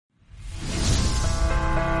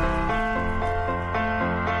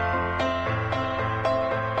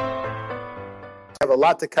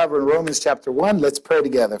lot to cover in Romans chapter 1. Let's pray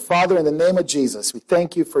together. Father, in the name of Jesus, we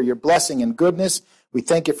thank you for your blessing and goodness. We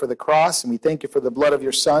thank you for the cross, and we thank you for the blood of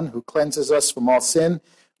your Son who cleanses us from all sin.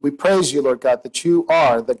 We praise you, Lord God, that you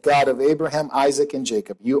are the God of Abraham, Isaac, and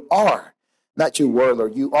Jacob. You are, not you were,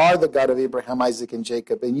 Lord. You are the God of Abraham, Isaac, and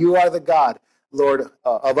Jacob. And you are the God, Lord,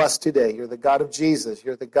 of us today. You're the God of Jesus.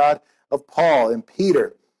 You're the God of Paul and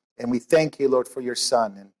Peter. And we thank you, Lord, for your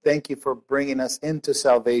Son. And thank you for bringing us into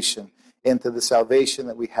salvation, into the salvation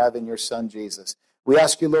that we have in your Son, Jesus. We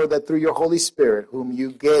ask you, Lord, that through your Holy Spirit, whom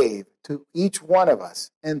you gave to each one of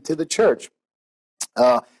us and to the church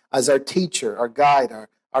as our teacher, our guide,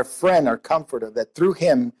 our friend, our comforter, that through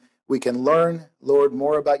him we can learn, Lord,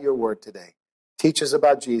 more about your word today. Teach us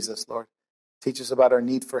about Jesus, Lord. Teach us about our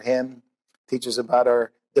need for him. Teach us about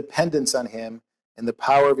our dependence on him and the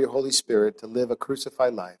power of your Holy Spirit to live a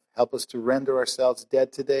crucified life. Help us to render ourselves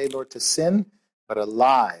dead today, Lord, to sin, but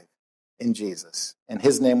alive in Jesus. In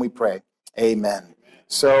his name we pray. Amen.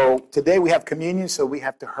 So today we have communion, so we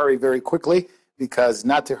have to hurry very quickly, because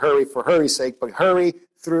not to hurry for hurry's sake, but hurry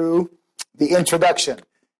through the introduction.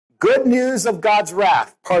 Good News of God's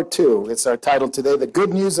Wrath, Part 2. It's our title today, The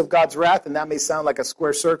Good News of God's Wrath, and that may sound like a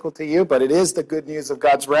square circle to you, but it is the good news of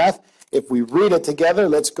God's wrath. If we read it together,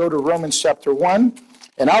 let's go to Romans chapter 1,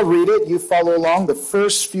 and I'll read it. You follow along the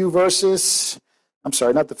first few verses. I'm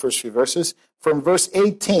sorry, not the first few verses. From verse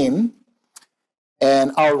 18,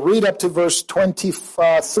 and I'll read up to verse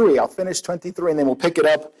 23. I'll finish 23, and then we'll pick it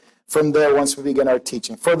up from there once we begin our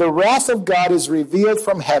teaching. For the wrath of God is revealed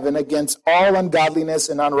from heaven against all ungodliness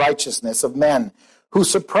and unrighteousness of men, who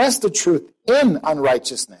suppress the truth in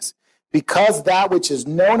unrighteousness, because that which is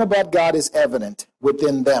known about God is evident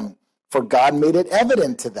within them, for God made it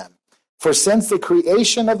evident to them. For since the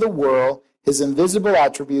creation of the world, his invisible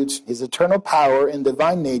attributes, his eternal power and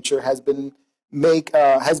divine nature has been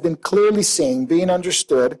clearly seen, being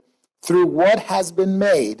understood through what has been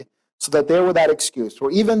made, so that they were without excuse. For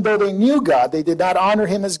even though they knew God, they did not honor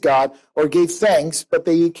him as God or gave thanks, but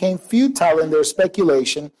they became futile in their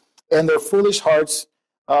speculation, and their foolish hearts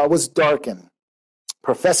was darkened.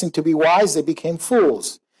 Professing to be wise, they became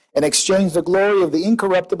fools, and exchanged the glory of the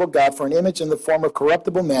incorruptible God for an image in the form of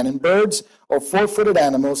corruptible man, and birds or four-footed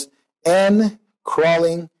animals, and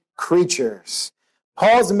crawling creatures.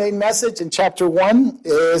 Paul's main message in chapter 1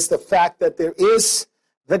 is the fact that there is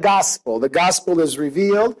the gospel. The gospel is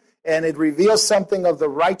revealed, and it reveals something of the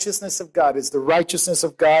righteousness of God. It's the righteousness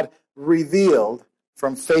of God revealed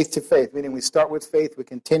from faith to faith, meaning we start with faith, we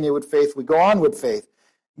continue with faith, we go on with faith.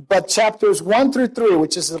 But chapters 1 through 3,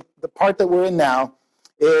 which is the part that we're in now,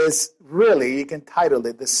 is really, you can title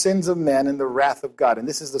it, The Sins of Men and the Wrath of God. And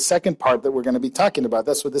this is the second part that we're going to be talking about.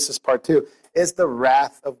 That's what this is part 2, is the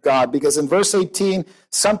wrath of God. Because in verse 18,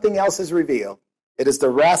 something else is revealed. It is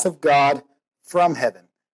the wrath of God from heaven.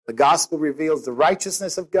 The gospel reveals the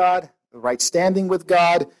righteousness of God, the right standing with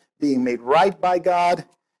God, being made right by God,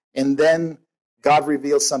 and then God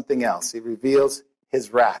reveals something else. He reveals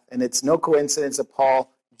his wrath. And it's no coincidence that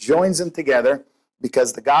Paul joins them together,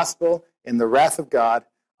 because the gospel and the wrath of God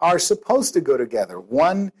are supposed to go together.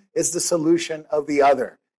 One is the solution of the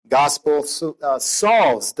other. Gospel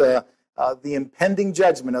solves the impending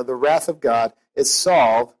judgment of the wrath of God is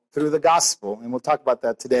solved through the gospel, and we'll talk about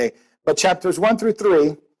that today. But chapters 1 through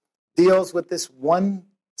 3 deals with this one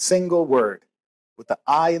single word, with the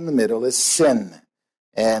I in the middle, is sin.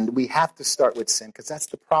 And we have to start with sin, because that's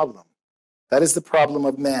the problem. That is the problem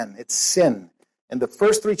of man. It's sin. And the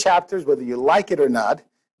first 3 chapters, whether you like it or not,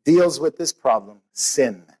 deals with this problem,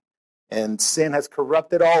 sin. And sin has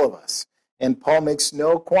corrupted all of us. And Paul makes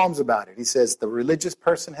no qualms about it. He says the religious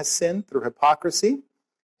person has sinned through hypocrisy,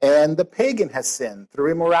 and the pagan has sinned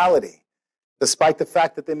through immorality. Despite the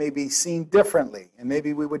fact that they may be seen differently, and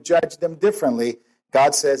maybe we would judge them differently,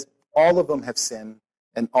 God says all of them have sinned,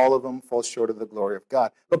 and all of them fall short of the glory of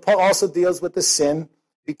God. But Paul also deals with the sin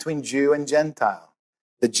between Jew and Gentile.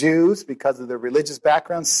 The Jews, because of their religious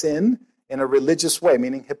background, sin in a religious way,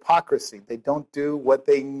 meaning hypocrisy. They don't do what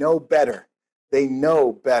they know better. They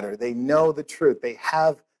know better. They know the truth. They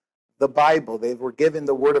have the Bible. They were given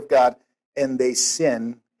the Word of God, and they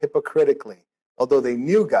sin hypocritically. Although they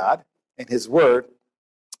knew God and his Word,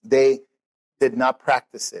 they did not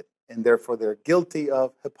practice it, and therefore they're guilty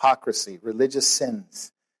of hypocrisy, religious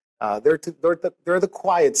sins. They're the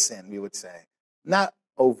quiet sin, we would say. Not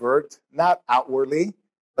overt, not outwardly,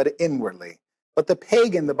 but inwardly. But the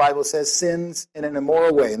pagan, the Bible says, sins in an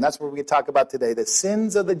immoral way. And that's what we can talk about today, the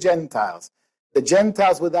sins of the Gentiles. The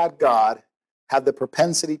Gentiles without God have the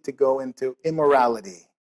propensity to go into immorality.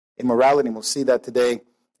 Immorality, and we'll see that today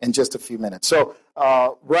in just a few minutes. So,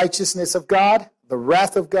 righteousness of God, The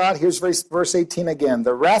wrath of God, here's verse 18 again.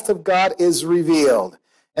 The wrath of God is revealed.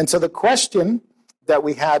 And so the question that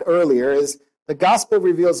we had earlier is, the gospel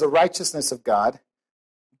reveals the righteousness of God,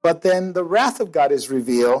 but then the wrath of God is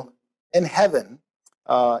revealed in heaven,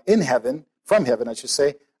 from heaven, I should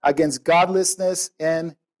say, against godlessness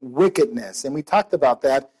and wickedness. And we talked about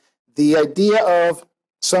that. The idea of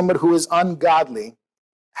someone who is ungodly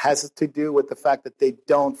has to do with the fact that they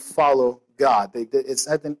don't follow God.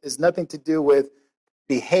 It's nothing to do with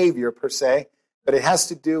behavior per se, but it has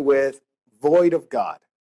to do with void of God.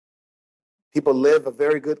 People live a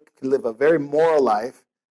very moral life,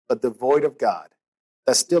 but devoid of God.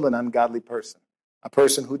 That's still an ungodly person. A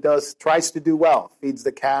person who tries to do well, feeds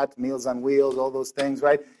the cat, Meals on Wheels, all those things,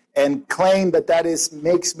 right? And claim that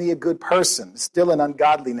makes me a good person. Still an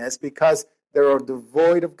ungodliness because they are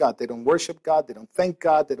devoid of God. They don't worship God. They don't thank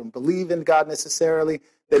God. They don't believe in God necessarily.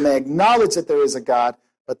 They may acknowledge that there is a God,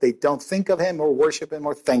 but they don't think of him or worship him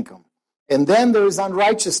or thank him. And then there is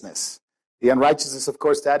unrighteousness. The unrighteousness, of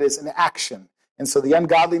course, that is an action. And so the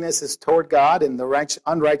ungodliness is toward God and the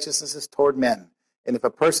unrighteousness is toward men. And if a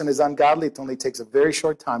person is ungodly, it only takes a very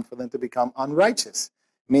short time for them to become unrighteous,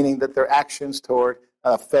 meaning that their actions toward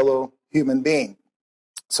a fellow human being.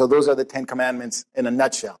 So those are the Ten Commandments in a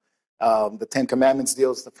nutshell. The Ten Commandments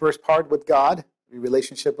deals the first part with God, the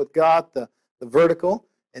relationship with God, the vertical,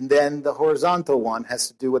 and then the horizontal one has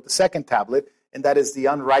to do with the second tablet, and that is the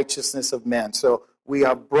unrighteousness of men. So we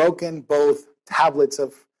have broken both tablets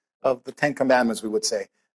of the Ten Commandments, we would say.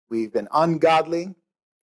 We've been ungodly.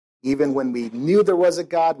 Even when we knew there was a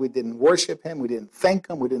God, we didn't worship him, we didn't thank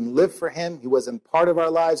him, we didn't live for him. He wasn't part of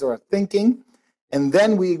our lives or our thinking. And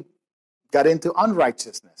then we got into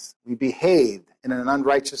unrighteousness. We behaved in an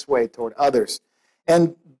unrighteous way toward others.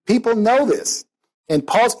 And people know this. And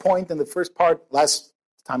Paul's point in the first part, last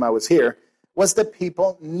time I was here, was that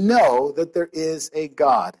people know that there is a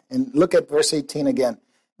God. And look at verse 18 again.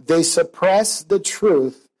 They suppress the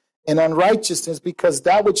truth in unrighteousness because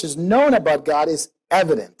that which is known about God is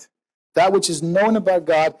evident. That which is known about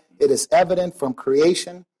God, it is evident from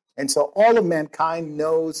creation. And so all of mankind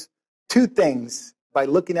knows two things by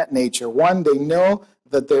looking at nature. One, they know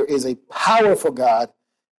that there is a powerful God.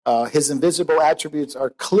 His invisible attributes are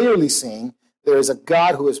clearly seen. There is a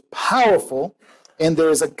God who is powerful, and there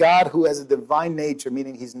is a God who has a divine nature,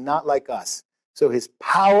 meaning he's not like us. So his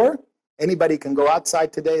power, anybody can go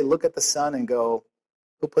outside today, look at the sun and go,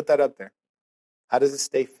 who put that up there? How does it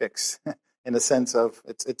stay fixed? In the sense of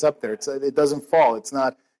it's up there. It doesn't fall. It's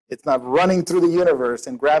not running through the universe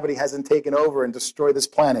and gravity hasn't taken over and destroyed this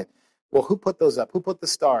planet. Well, who put those up? Who put the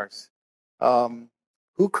stars?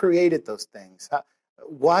 Who created those things?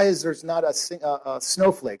 Why is there's not a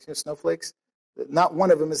snowflakes? You know, snowflakes? Not one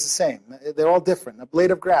of them is the same. They're all different. A blade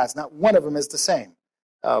of grass, not one of them is the same.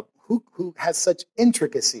 Who has such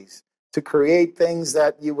intricacies to create things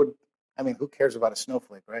that you would, who cares about a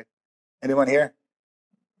snowflake, right? Anyone here?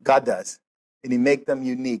 God does. And he make them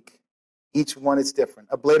unique. Each one is different.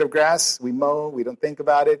 A blade of grass, we mow, we don't think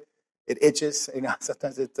about it. It itches.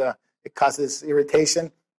 Sometimes it causes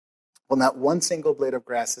irritation. Well, not one single blade of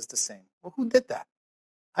grass is the same. Well, who did that?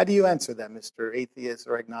 How do you answer that, Mr. Atheist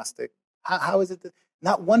or Agnostic? How is it that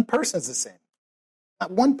not one person is the same?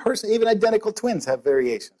 Not one person, even identical twins have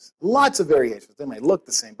variations. Lots of variations. They might look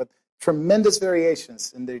the same, but tremendous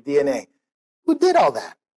variations in their DNA. Who did all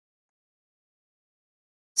that?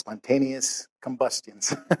 Spontaneous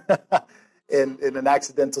combustions in an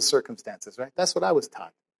accidental circumstances, right? That's what I was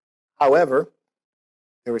taught. However,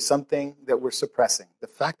 there was something that we're suppressing. The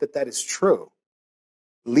fact that that is true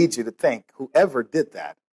leads you to think whoever did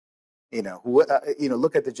that,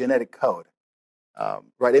 look at the genetic code,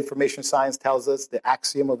 right? Information science tells us the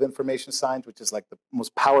axiom of information science, which is like the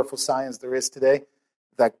most powerful science there is today,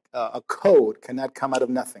 that a code cannot come out of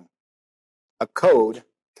nothing.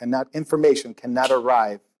 Information cannot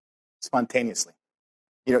arrive spontaneously.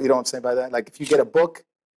 You know what I'm saying by that? Like if you get a book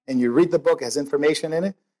and you read the book, it has information in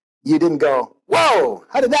it, you didn't go, whoa,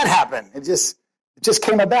 how did that happen? It just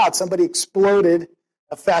came about. Somebody exploded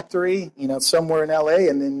a factory, somewhere in LA,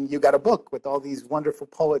 and then you got a book with all these wonderful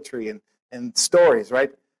poetry and stories,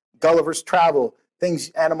 right? Gulliver's Travel, things,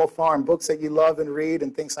 Animal Farm, books that you love and read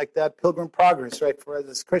and things like that. Pilgrim Progress, right? For us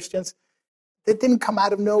as Christians, it didn't come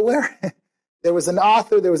out of nowhere. There was an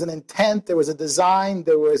author, there was an intent, there was a design,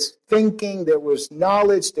 there was thinking, there was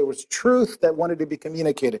knowledge, there was truth that wanted to be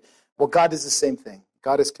communicated. Well, God is the same thing.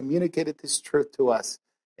 God has communicated this truth to us.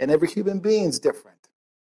 And every human being is different.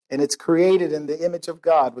 And it's created in the image of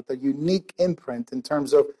God with a unique imprint in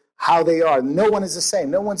terms of how they are. No one is the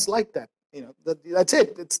same. No one's like that. That's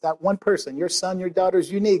it. It's that one person. Your son, your daughter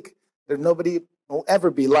is unique. Nobody will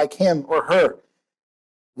ever be like him or her.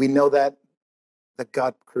 we know that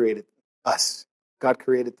God created us. God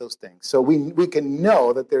created those things. So we can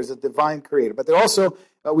know that there's a divine creator. But there also,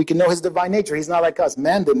 we can know his divine nature. He's not like us.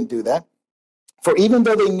 Man didn't do that. For even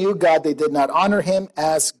though they knew God, they did not honor him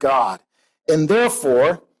as God. And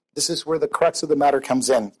therefore, this is where the crux of the matter comes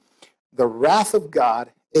in. The wrath of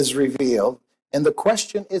God is revealed. And the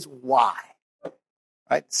question is why?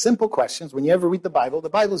 Right? Simple questions. When you ever read the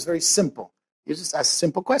Bible is very simple. You just ask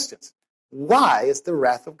simple questions. Why is the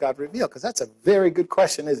wrath of God revealed? Because that's a very good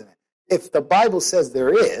question, isn't it? If the Bible says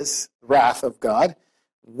there is wrath of God,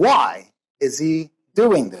 why is he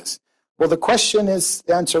doing this? Well, the question is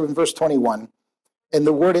answered in verse 21, and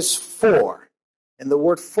the word is for. And the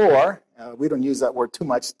word for, we don't use that word too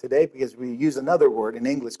much today because we use another word in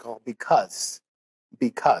English called because.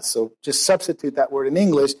 Because. So just substitute that word in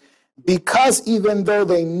English. Because even though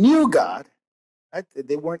they knew God, right,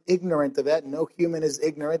 they weren't ignorant of that. No human is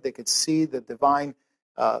ignorant. They could see the divine,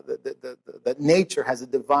 that nature has a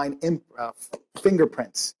divine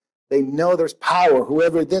fingerprints. They know there's power.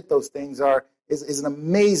 Whoever did those things is an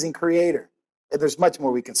amazing creator. And there's much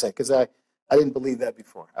more we can say because I didn't believe that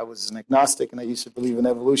before. I was an agnostic and I used to believe in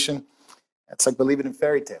evolution. It's like believing in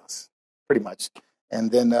fairy tales, pretty much. And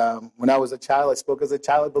then when I was a child, I spoke as a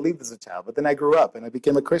child, I believed as a child. But then I grew up and I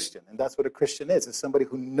became a Christian. And that's what a Christian is. It's somebody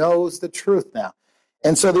who knows the truth now.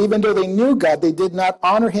 And so even though they knew God, they did not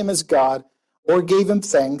honor him as God or gave him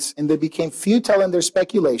thanks. And they became futile in their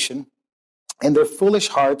speculation. And their foolish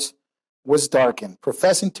hearts was darkened.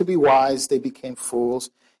 Professing to be wise, they became fools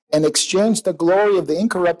and exchanged the glory of the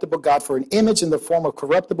incorruptible God for an image in the form of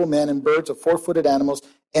corruptible men and birds, of four-footed animals,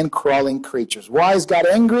 and crawling creatures. Why is God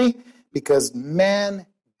angry? Because man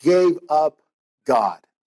gave up God.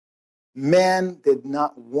 Man did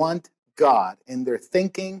not want God in their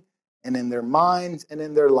thinking and in their minds and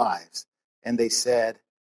in their lives. And they said,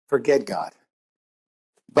 forget God.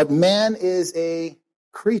 But man is a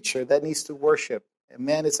creature that needs to worship. And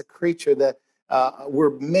man is a creature that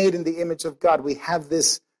we're made in the image of God. We have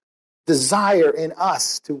this desire in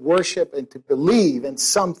us to worship and to believe in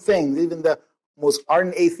some things. Even the most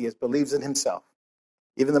ardent atheist believes in himself.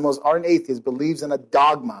 Even the most ardent atheist believes in a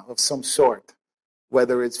dogma of some sort,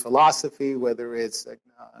 whether it's philosophy, whether it's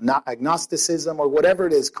agnosticism, or whatever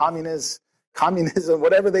it is, communism,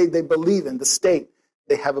 whatever they believe in, the state.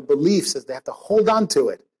 They have a belief, says they have to hold on to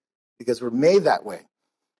it because we're made that way.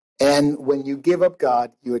 And when you give up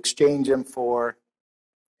God, you exchange him for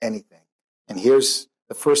anything. And here's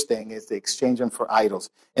the first thing is they exchange him for idols.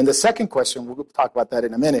 And the second question, we'll talk about that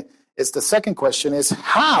in a minute, the second question is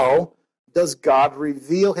how does God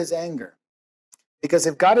reveal his anger? Because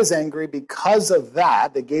if God is angry because of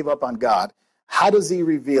that, they gave up on God, how does he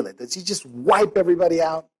reveal it? Does he just wipe everybody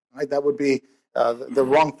out? Right? That would be the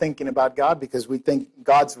wrong thinking about God because we think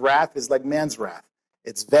God's wrath is like man's wrath.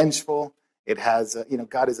 It's vengeful. It has,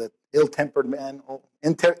 God is an ill-tempered man,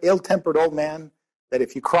 ill-tempered old man that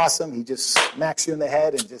if you cross him, he just smacks you in the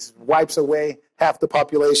head and just wipes away half the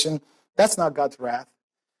population. That's not God's wrath.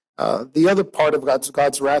 The other part of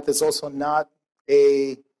God's wrath is also not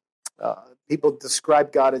people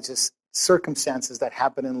describe God as just circumstances that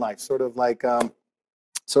happen in life, sort of like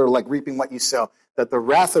reaping what you sow. That the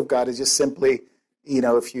wrath of God is just simply,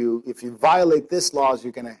 if you violate this laws,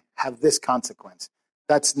 you're going to have this consequence.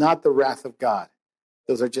 That's not the wrath of God.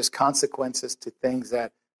 Those are just consequences to things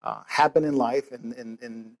that happen in life,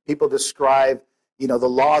 and people describe the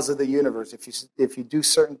laws of the universe. If you do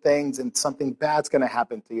certain things and something bad's going to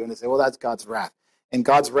happen to you, and they say, well, that's God's wrath. And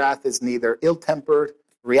God's wrath is neither ill-tempered,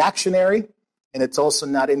 reactionary, and it's also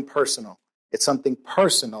not impersonal. It's something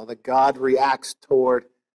personal that God reacts toward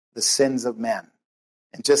the sins of men.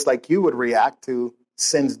 And just like you would react to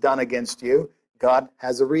sins done against you, God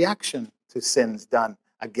has a reaction to sins done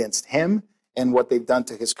against him and what they've done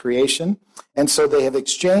to his creation. And so they have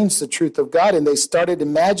exchanged the truth of God, and they started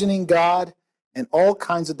imagining God and all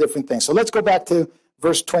kinds of different things. So let's go back to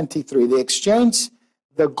verse 23. They exchanged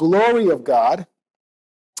the glory of God.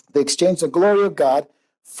 They exchanged the glory of God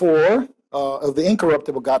of the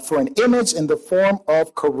incorruptible God for an image in the form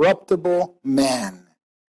of corruptible man.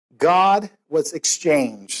 God was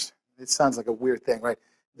exchanged. It sounds like a weird thing, right?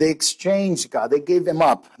 They exchanged God. They gave him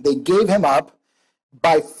up. They gave him up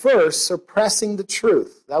by first suppressing the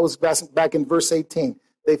truth. That was back in verse 18.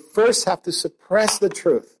 They first have to suppress the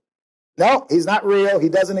truth. No, he's not real. He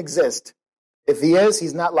doesn't exist. If he is,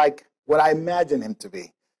 he's not like what I imagine him to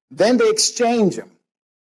be. Then they exchange him.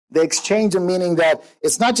 They exchange him, meaning that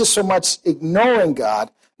it's not just so much ignoring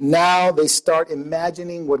God. Now they start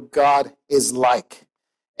imagining what God is like.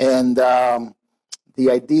 And the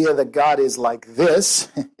idea that God is like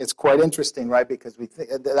this, it's quite interesting, right? Because we think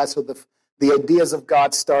that's what the ideas of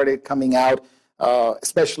God started coming out,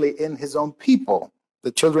 especially in his own people,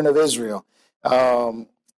 the children of Israel.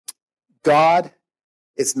 God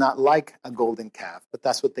is not like a golden calf, but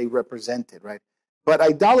that's what they represented, right? But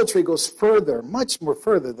idolatry goes further, much more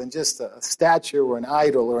further than just a statue or an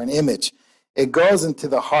idol or an image. It goes into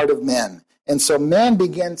the heart of man. And so man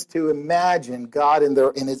begins to imagine God in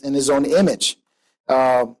his own image.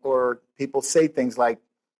 Or people say things like,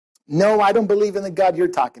 no, I don't believe in the God you're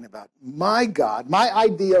talking about. My God, my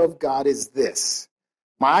idea of God is this.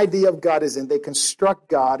 My idea of God is, and they construct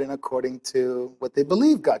God in according to what they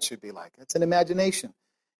believe God should be like. It's an imagination.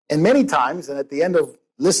 And many times, and at the end of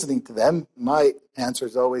listening to them, my answer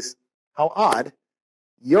is always, how odd.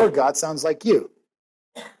 Your God sounds like you.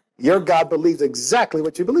 Your God believes exactly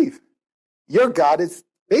what you believe. Your God is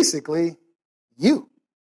basically you.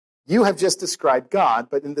 You have just described God,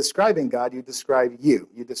 but in describing God, you describe you.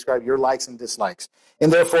 You describe your likes and dislikes.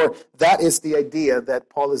 And therefore, that is the idea that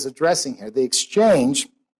Paul is addressing here. They exchange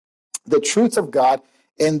the truth of God,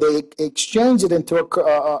 and they exchange it into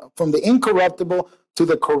from the incorruptible to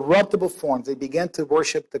the corruptible forms. They began to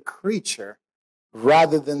worship the creature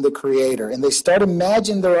rather than the creator. And they start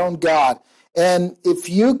imagining their own God. And if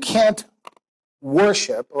you can't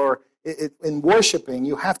worship, or in worshiping,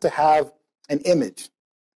 you have to have an image.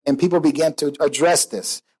 And people began to address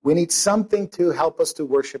this. We need something to help us to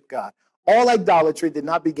worship God. All idolatry did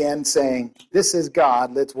not begin saying, this is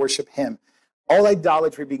God, let's worship him. All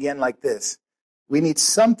idolatry began like this. We need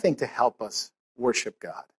something to help us worship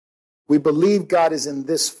God. We believe God is in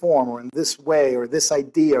this form or in this way or this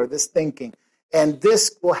idea or this thinking. And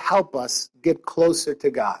this will help us get closer to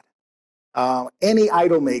God. Any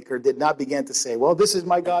idol maker did not begin to say, well, this is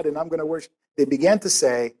my God and I'm going to worship. They began to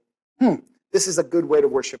say, this is a good way to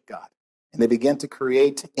worship God. And they began to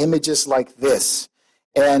create images like this.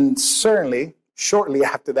 And certainly, shortly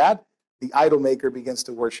after that, the idol maker begins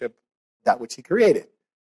to worship that which he created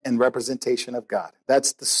in representation of God.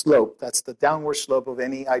 That's the slope. That's the downward slope of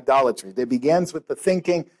any idolatry. It begins with the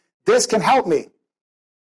thinking, this can help me,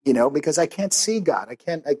 because I can't see God. I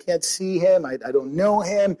can't see him. I don't know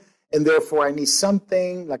him. And therefore, I need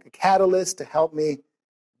something like a catalyst to help me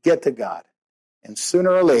get to God. And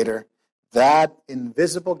sooner or later, that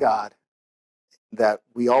invisible God that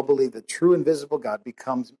we all believe, the true invisible God,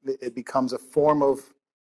 becomes a form of,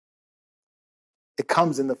 it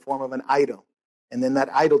comes in the form of an idol. And then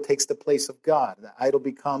that idol takes the place of God. The idol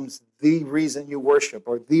becomes the reason you worship,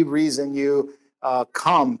 or the reason you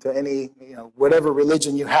come to any, whatever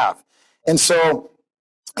religion you have. And so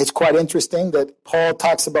it's quite interesting that Paul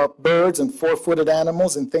talks about birds and four-footed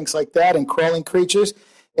animals and things like that and crawling creatures.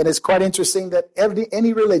 And it's quite interesting that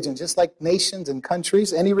any religion, just like nations and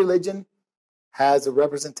countries, any religion has a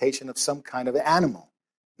representation of some kind of animal.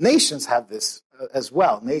 Nations have this as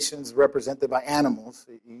well. Nations represented by animals.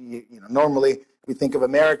 Normally we think of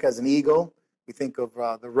America as an eagle. We think of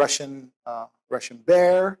the Russian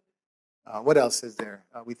bear. What else is there?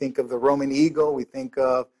 We think of the Roman eagle. We think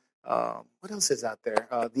of what else is out there?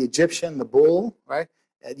 The Egyptian, the bull, right?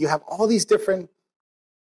 You have all these different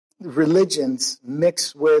religions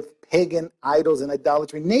mixed with pagan idols and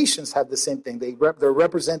idolatry. Nations have the same thing. They're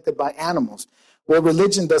represented by animals. Well,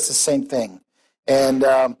 religion does the same thing. And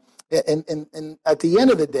at the end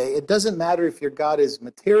of the day, it doesn't matter if your God is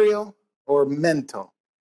material or mental,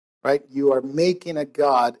 right? You are making a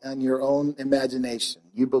God in your own imagination.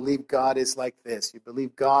 You believe God is like this. You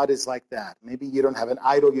believe God is like that. Maybe you don't have an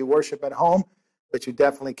idol you worship at home, but you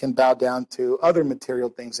definitely can bow down to other material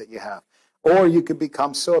things that you have. Or you could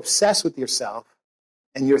become so obsessed with yourself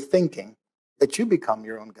and your thinking that you become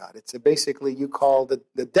your own God. It's basically you call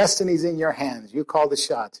the destinies in your hands. You call the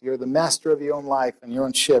shots. You're the master of your own life and your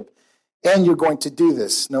own ship. And you're going to do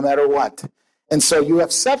this no matter what. And so you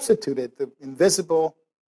have substituted the invisible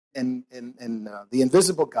and the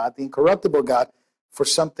invisible God, the incorruptible God, for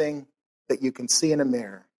something that you can see in a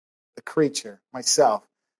mirror, the creature, myself.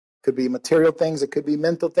 It could be material things, it could be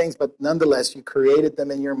mental things, but nonetheless, you created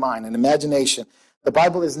them in your mind, an imagination. The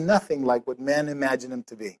Bible is nothing like what men imagine him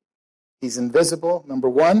to be. He's invisible, number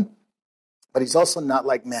one, but he's also not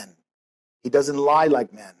like men. He doesn't lie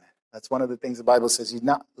like men. That's one of the things the Bible says. He's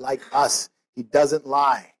not like us. He doesn't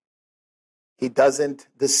lie. He doesn't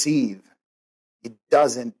deceive. He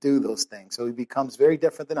doesn't do those things. So he becomes very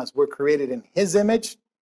different than us. We're created in his image.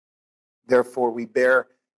 Therefore, we bear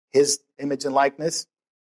his image and likeness.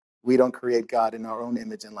 We don't create God in our own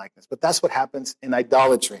image and likeness. But that's what happens in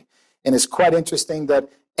idolatry. And it's quite interesting that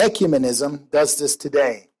ecumenism does this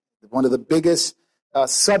today. One of the biggest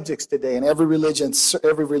subjects today in every religion,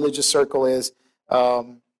 every religious circle is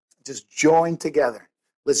just join together.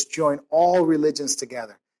 Let's join all religions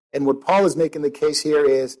together. And what Paul is making the case here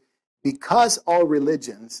is because all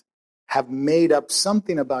religions have made up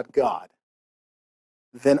something about God,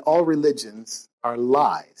 then all religions are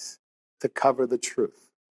lies to cover the truth.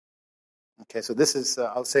 Okay, so this is,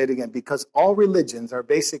 I'll say it again, because all religions are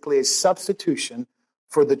basically a substitution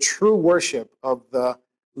for the true worship of the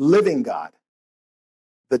living God,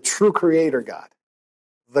 the true creator God,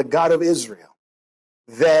 the God of Israel.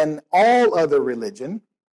 Then all other religions,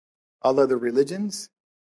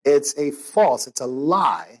 it's a false, it's a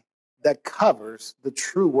lie that covers the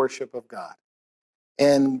true worship of God.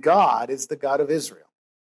 And God is the God of Israel.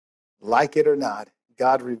 Like it or not,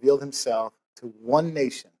 God revealed himself to one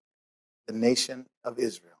nation, the nation of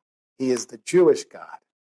Israel. He is the Jewish God.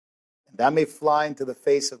 And that may fly into the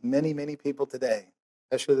face of many, many people today,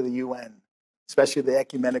 especially the UN, especially the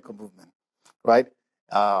ecumenical movement, right?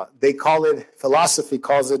 They call it, philosophy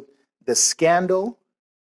calls it the scandal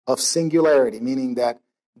of singularity, meaning that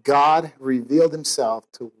God revealed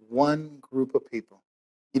himself to one group of people.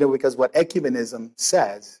 You know, because what ecumenism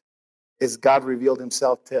says is God revealed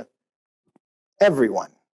himself to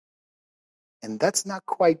everyone. And that's not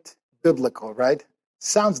quite biblical, right?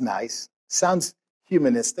 Sounds nice, sounds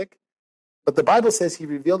humanistic, but the Bible says he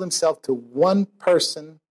revealed himself to one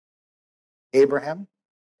person, Abraham,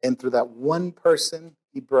 and through that one person,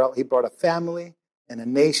 he brought a family and a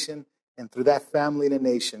nation, and through that family and a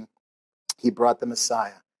nation, he brought the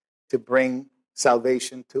Messiah to bring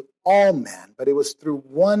salvation to all men. But it was through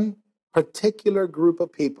one particular group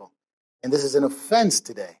of people. And this is an offense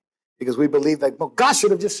today, because we believe that, well, God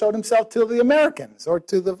should have just showed himself to the Americans or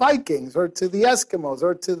to the Vikings or to the Eskimos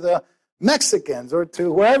or to the Mexicans or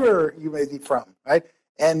to wherever you may be from, right?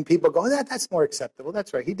 And people go, that's more acceptable.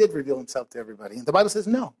 That's right. He did reveal himself to everybody. And the Bible says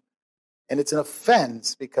no. And it's an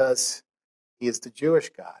offense because he is the Jewish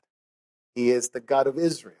God. He is the God of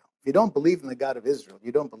Israel. If you don't believe in the God of Israel,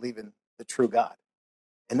 you don't believe in the true God.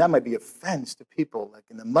 And that might be offense to people like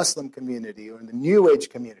in the Muslim community or in the New Age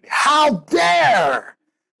community. How dare!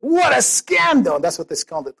 What a scandal! And that's what they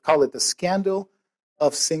call it the scandal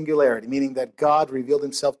of singularity, meaning that God revealed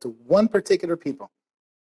himself to one particular people.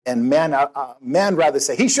 And man rather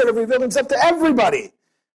say, he should have revealed himself to everybody.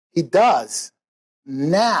 He does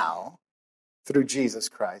now through Jesus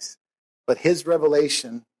Christ. But his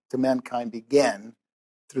revelation to mankind began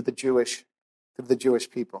through the Jewish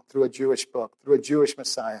people, through a Jewish book, through a Jewish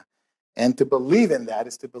Messiah. And to believe in that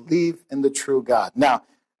is to believe in the true God. Now,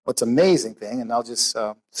 what's amazing thing, and I'll just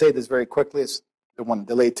say this very quickly, I don't want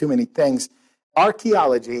to delay too many things.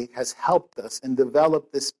 Archaeology has helped us and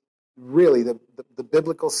developed this really, the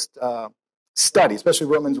biblical study, especially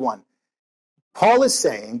Romans 1. Paul is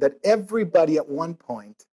saying that everybody at one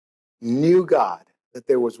point knew God, that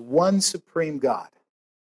there was one supreme God.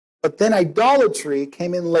 But then idolatry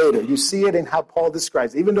came in later. You see it in how Paul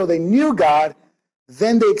describes it. Even though they knew God,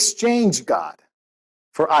 then they exchanged God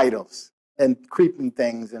for idols and creeping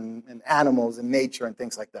things and animals and nature and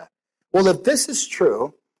things like that. Well, if this is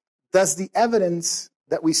true, does the evidence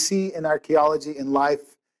that we see in archaeology in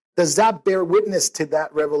life, does that bear witness to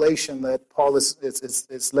that revelation that Paul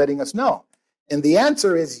is letting us know? And the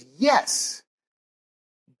answer is yes.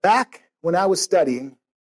 Back when I was studying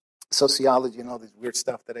sociology and all this weird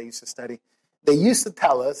stuff that I used to study, they used to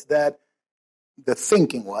tell us that the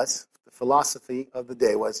philosophy of the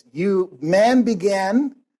day was, man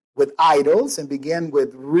began with idols and began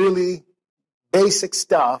with really basic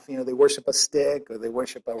stuff. You know, they worship a stick or they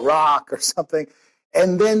worship a rock or something.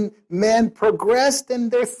 And then man progressed in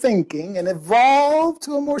their thinking and evolved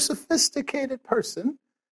to a more sophisticated person.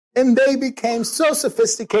 And they became so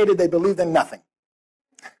sophisticated they believed in nothing.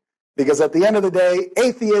 Because at the end of the day,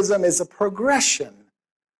 atheism is a progression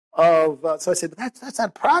of, so I said, that's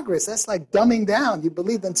not progress. That's like dumbing down. You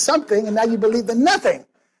believed in something and now you believe in nothing.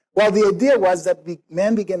 Well, the idea was that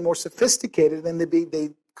man began more sophisticated and they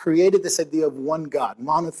created this idea of one God,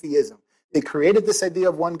 monotheism. They created this idea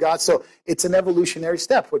of one God. So it's an evolutionary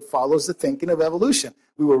step. What follows the thinking of evolution.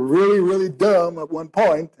 We were really, really dumb at one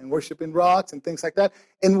point and worshiping rocks and things like that.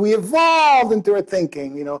 And we evolved into our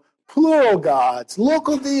thinking, plural gods,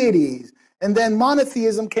 local deities, and then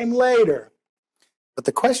monotheism came later. But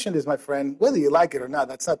the question is, my friend, whether you like it or not,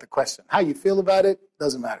 that's not the question. How you feel about it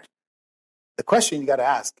doesn't matter. The question you got to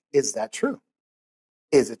ask, is that true?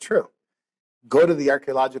 Is it true? Go to the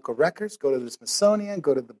archaeological records, go to the Smithsonian,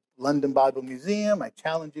 go to the London Bible Museum. I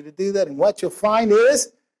challenge you to do that. And what you'll find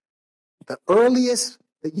is the earliest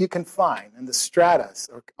that you can find in the stratus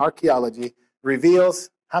or archaeology reveals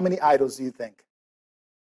how many idols do you think?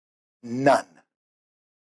 None.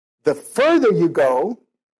 The further you go,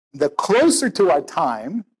 the closer to our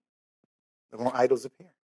time, the more idols appear.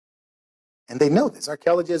 And they know this.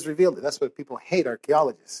 Archaeology has revealed it. That's why people hate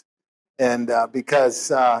archaeologists. And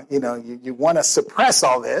because, you want to suppress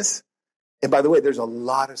all this. And by the way, there's a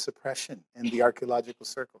lot of suppression in the archaeological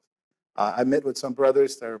circles. I met with some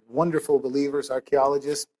brothers. They're wonderful believers,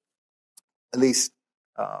 archaeologists, at least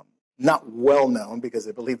not well known because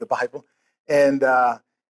they believe the Bible. And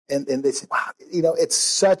they say, wow, it's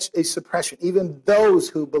such a suppression. Even those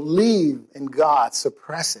who believe in God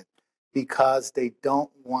suppress it because they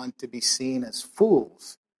don't want to be seen as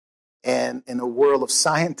fools and in a world of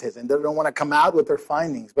scientists, and they don't want to come out with their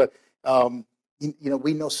findings. But,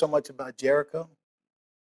 we know so much about Jericho.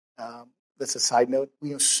 That's a side note. We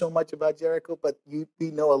know so much about Jericho, but we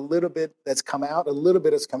know a little bit that's come out. A little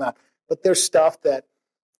bit has come out. But there's stuff that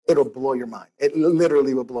it'll blow your mind. It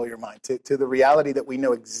literally will blow your mind to the reality that we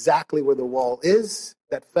know exactly where the wall is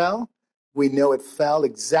that fell. We know it fell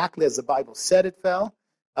exactly as the Bible said it fell.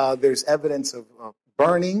 There's evidence of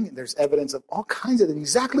burning. There's evidence of all kinds of things.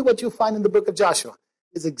 Exactly what you'll find in the book of Joshua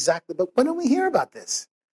is exactly. But when do we hear about this?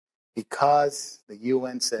 Because the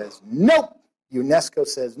UN says, nope. UNESCO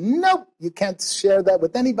says, nope, you can't share that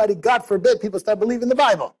with anybody. God forbid people start believing the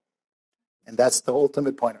Bible. And that's the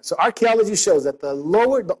ultimate point. So archaeology shows that the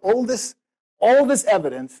oldest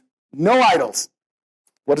evidence, no idols.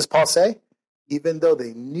 What does Paul say? Even though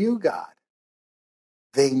they knew God,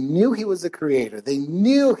 they knew he was the creator, they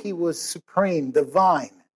knew he was supreme,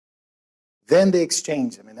 divine, then they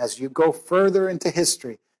exchanged him. And as you go further into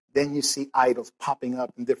history, then you see idols popping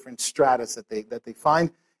up in different stratas that they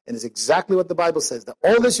find. And it's exactly what the Bible says. The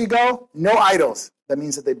oldest you go, no idols. That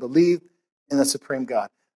means that they believe in the supreme God.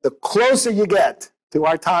 The closer you get to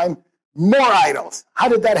our time, more idols. How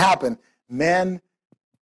did that happen? Man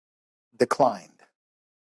declined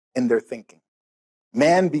in their thinking.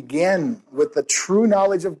 Man began with the true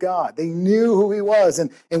knowledge of God. They knew who he was.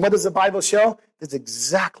 And what does the Bible show? It's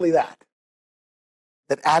exactly that.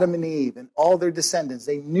 That Adam and Eve and all their descendants,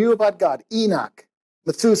 they knew about God. Enoch,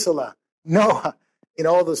 Methuselah, Noah,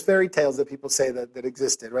 all those fairy tales that people say that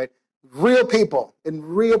existed, right? Real people in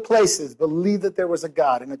real places believed that there was a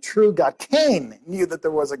God and a true God. Cain knew that there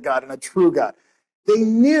was a God and a true God. They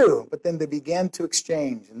knew, but then they began to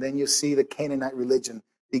exchange. And then you see the Canaanite religion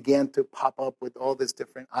began to pop up with all these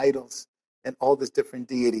different idols and all these different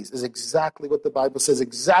deities. Is exactly what the Bible says,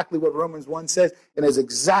 exactly what Romans 1 says, and is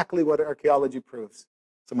exactly what archaeology proves.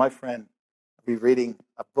 So my friend, I'll be reading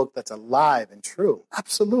a book that's alive and true.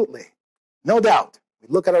 Absolutely. No doubt. We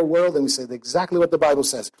look at our world and we say exactly what the Bible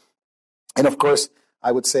says. And of course,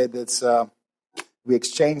 I would say that we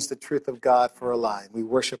exchange the truth of God for a lie. We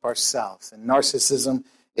worship ourselves. And narcissism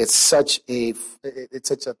is such a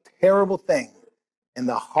terrible thing in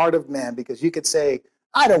the heart of man, because you could say,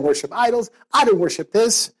 I don't worship idols, I don't worship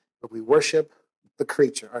this, but we worship the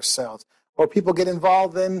creature, ourselves. Or people get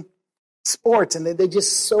involved in sports and they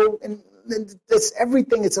just and it's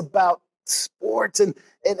everything. It's about sports and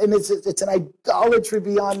it's an idolatry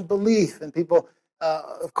beyond belief. And people,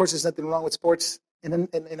 of course, there's nothing wrong with sports in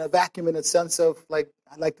a vacuum, in a sense of like,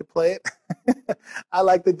 I like to play it. I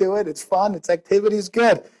like to do it. It's fun. It's activity. It's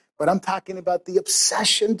good. But I'm talking about the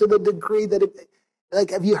obsession to the degree that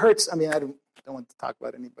have you heard? I mean, I don't want to talk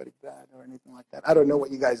about anybody bad or anything like that. I don't know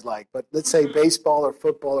what you guys like, but let's say baseball or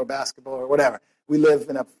football or basketball or whatever. We live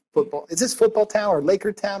in a football. Is this football town or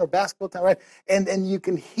Laker town or basketball town, right? And you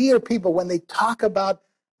can hear people when they talk about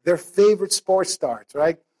their favorite sports stars,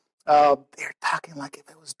 right? They're talking like if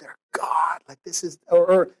it was their God, like this is,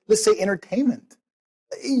 or let's say entertainment.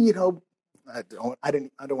 I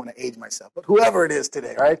don't want to age myself, but whoever it is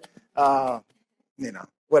today, right?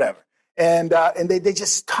 Whatever. And they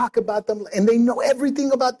just talk about them, and they know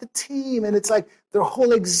everything about the team, and it's like their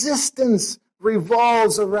whole existence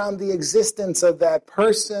revolves around the existence of that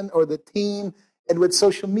person or the team. And with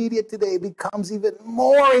social media today, it becomes even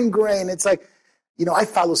more ingrained. It's like, I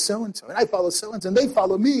follow so-and-so, and I follow so-and-so, and they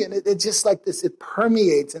follow me. And it's just like this. It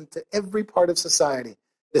permeates into every part of society,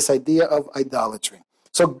 this idea of idolatry.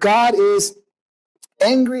 So God is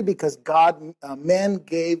angry because man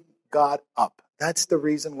gave God up. That's the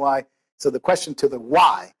reason why. So the question to the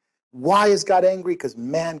why is God angry? Because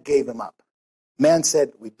man gave him up. Man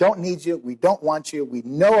said, we don't need you, we don't want you, we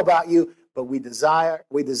know about you, but we desire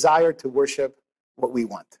to worship what we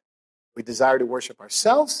want. We desire to worship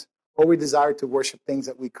ourselves, or we desire to worship things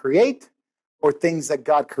that we create, or things that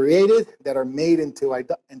God created that are made into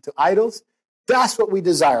idols. That's what we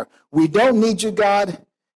desire. We don't need you, God,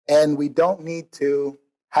 and we don't need to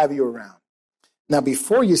have you around. Now,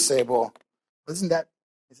 before you say, well, isn't that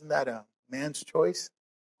a man's choice?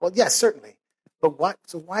 Well, yes, certainly. But what?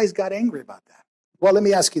 So why is God angry about that? Well, let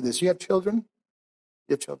me ask you this. You have children?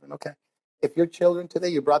 You have children, okay. if your children today,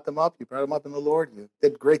 you brought them up in the Lord, you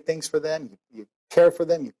did great things for them, you cared for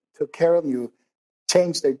them, you took care of them, you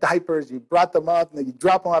changed their diapers, you brought them up, and then you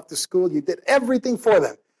drop them off to school, you did everything for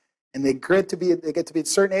them. And they get to be at a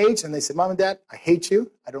certain age, and they say, Mom and Dad, I hate you,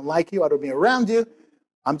 I don't like you, I don't be around you,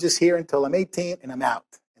 I'm just here until I'm 18 and I'm out.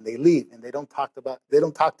 And they leave, and they don't talk to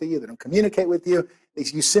you, they don't communicate with you,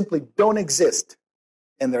 you simply don't exist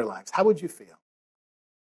in their lives. How would you feel?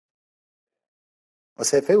 Well,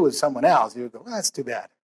 say if it was someone else, you would go, well, that's too bad.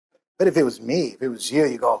 But if it was me, if it was you,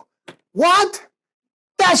 you go, what?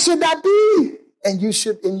 That should not be. And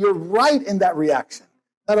you're right in that reaction.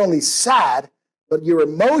 Not only sad, but your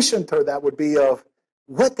emotion toward that would be of,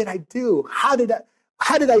 what did I do? How did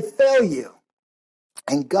I fail you?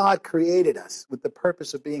 And God created us with the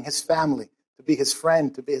purpose of being his family, to be his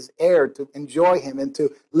friend, to be his heir, to enjoy him, and to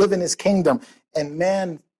live in his kingdom. And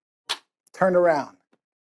man turned around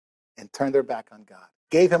and turned their back on God,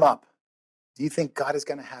 gave him up. Do you think God is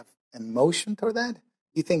going to have emotion toward that? Do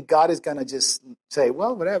you think God is going to just say,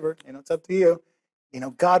 well, whatever, it's up to you?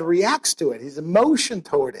 God reacts to it, his emotion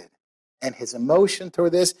toward it. And his emotion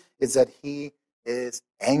toward this is that he is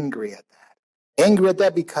angry at that. Angry at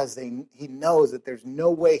that because he knows that there's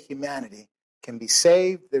no way humanity can be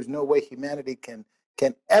saved. There's no way humanity can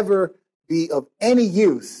ever be of any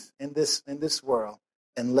use in this world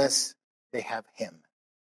unless they have him.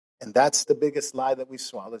 And that's the biggest lie that we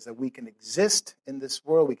swallow, is that we can exist in this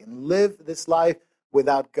world, we can live this life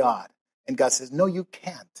without God. And God says, no, you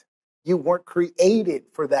can't. You weren't created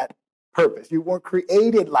for that purpose. You weren't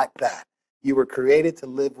created like that. You were created to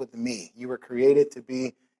live with me. You were created to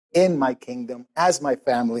be in my kingdom as my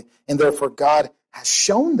family. And therefore, God has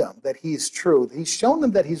shown them that he's true. He's shown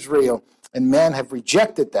them that he's real. And man have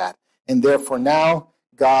rejected that. And therefore, now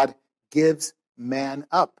God gives man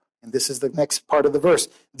up. And this is the next part of the verse.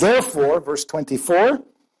 Therefore, verse 24,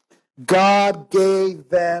 God gave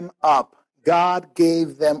them up. God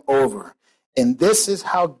gave them over. And this is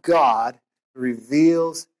how God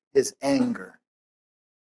reveals his anger.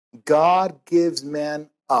 God gives man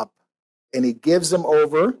up, and he gives them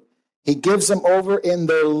over. He gives them over in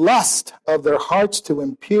their lust of their hearts to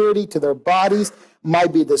impurity, to their bodies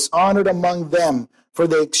might be dishonored among them. For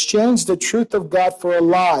they exchanged the truth of God for a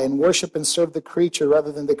lie and worship and serve the creature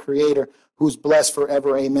rather than the Creator, who's blessed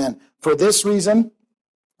forever. Amen. For this reason,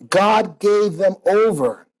 God gave them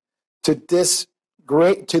over to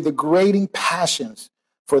the grating passions.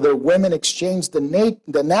 For their women exchanged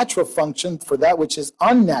the natural function for that which is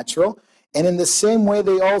unnatural, and in the same way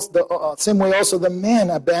also the men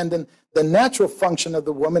abandoned the natural function of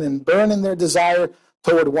the woman and burn in their desire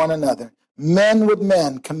toward one another. Men with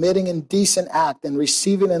men committing indecent act and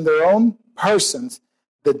receiving in their own persons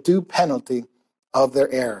the due penalty of their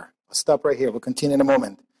error. I'll stop right here. We'll continue in a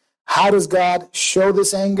moment. How does God show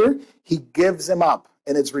this anger? He gives them up,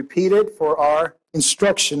 and it's repeated for our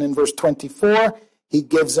instruction in verse 24. He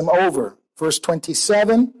gives them over. Verse 26,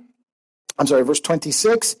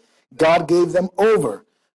 God gave them over.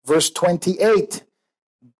 Verse 28,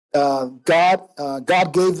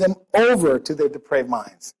 God gave them over to their depraved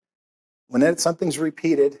minds. When something's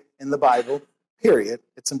repeated in the Bible, period,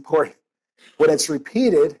 it's important. When it's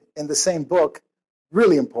repeated in the same book,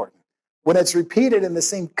 really important. When it's repeated in the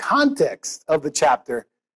same context of the chapter,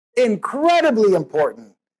 incredibly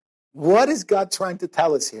important. What is God trying to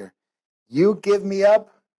tell us here? You give me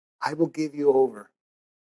up, I will give you over.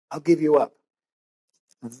 I'll give you up.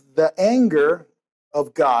 The anger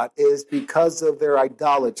of God is because of their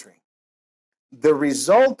idolatry. The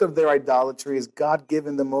result of their idolatry is God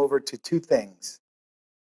giving them over to two things: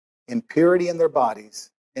 impurity in their bodies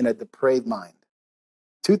and a depraved mind.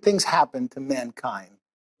 Two things happen to mankind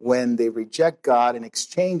when they reject God and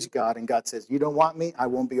exchange God, and God says, you don't want me, I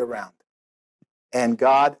won't be around. And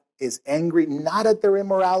God is angry not at their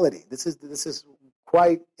immorality. This is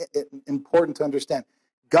quite important to understand.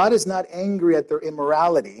 God is not angry at their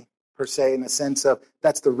immorality, per se, in the sense of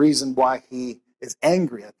that's the reason why he is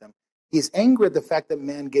angry at them. He's angry at the fact that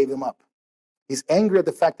man gave him up. He's angry at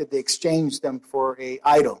the fact that they exchanged them for an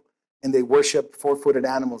idol and they worship four-footed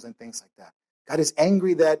animals and things like that. God is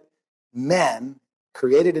angry that man,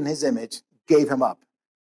 created in his image, gave him up,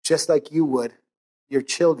 just like you would your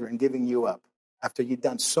children giving you up after you've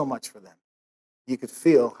done so much for them. You could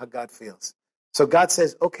feel how God feels. So God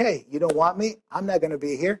says, okay, you don't want me? I'm not going to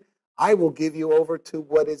be here. I will give you over to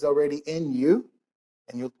what is already in you,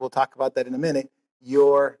 and we'll talk about that in a minute,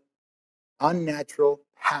 your unnatural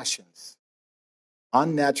passions.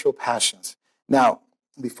 Unnatural passions. Now,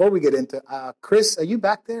 before we get into, Chris, are you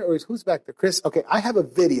back there, or who's back there? Chris, okay, I have a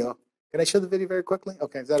video. Can I show the video very quickly?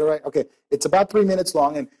 Okay, is that all right? Okay, it's about 3 minutes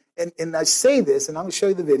long, and And I say this, and I'm going to show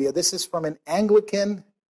you the video. This is from an Anglican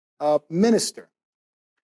minister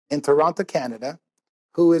in Toronto, Canada,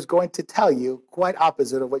 who is going to tell you quite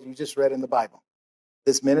opposite of what you just read in the Bible.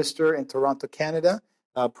 This minister in Toronto, Canada,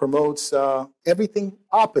 promotes everything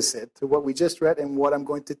opposite to what we just read and what I'm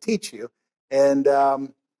going to teach you. And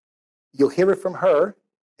you'll hear it from her.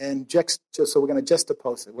 And so we're going to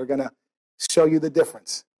juxtapose it. We're going to show you the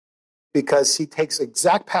difference. Because she takes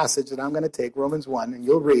exact passage that I'm going to take, Romans 1, and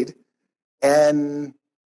you'll read. And,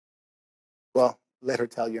 well, let her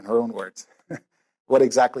tell you in her own words what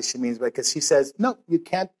exactly she means. Because she says, no, you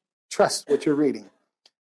can't trust what you're reading.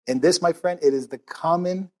 And this, my friend, it is the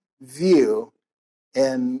common view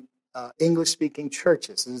in English-speaking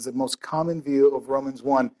churches. It is the most common view of Romans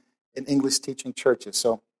 1 in English-teaching churches.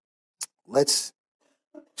 So let's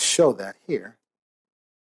show that here.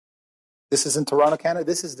 This is in Toronto, Canada.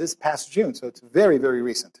 This is this past June, so it's very, very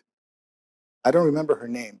recent. I don't remember her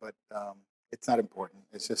name, but it's not important.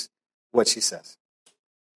 It's just what she says.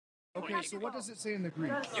 Okay, so what does it say in the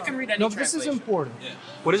Greek? You can read any No, this is important. Yeah.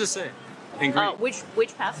 What does it say in Greek?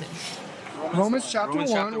 Which passage? Romans chapter 1,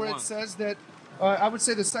 chapter where 1. it says that, I would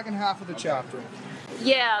say the second half of the chapter.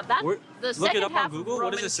 Yeah, Look the it second up on half Google. of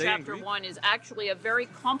What does it Romans say in chapter Greek? 1 is actually a very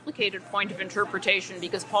complicated point of interpretation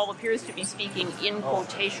because Paul appears to be speaking in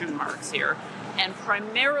quotation marks here, and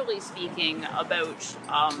primarily speaking about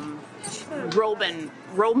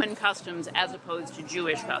Roman customs as opposed to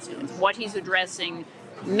Jewish customs. What he's addressing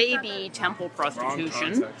may be temple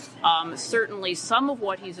prostitution. Certainly some of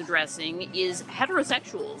what he's addressing is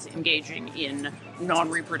heterosexuals engaging in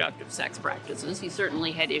non-reproductive sex practices. He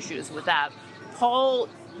certainly had issues with that. Paul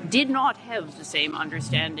did not have the same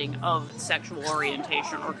understanding of sexual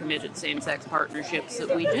orientation or committed same-sex partnerships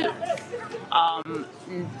that we do.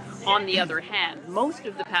 On the other hand, most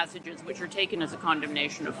of the passages which are taken as a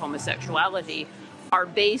condemnation of homosexuality are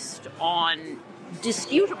based on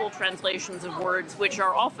disputable translations of words which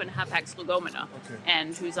are often hapax legomena,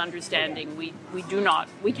 and whose understanding we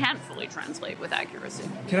can't fully translate with accuracy.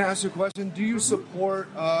 Can I ask you a question? Do you support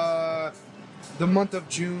the month of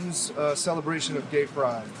June's celebration of Gay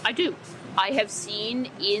Pride? I do. I have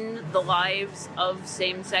seen in the lives of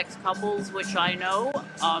same-sex couples, which I know,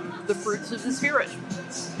 the fruits of the Spirit.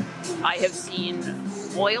 I have seen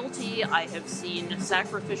loyalty, I have seen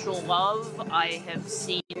sacrificial love, I have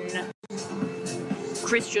seen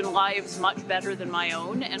Christian lives much better than my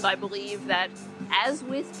own, and I believe that, as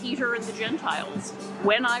with Peter and the Gentiles,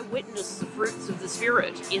 when I witness the fruits of the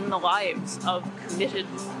Spirit in the lives of committed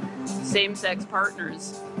same-sex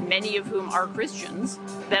partners, many of whom are Christians,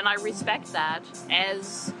 then I respect that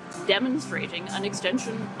as demonstrating an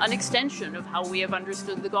extension of how we have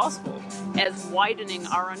understood the gospel, as widening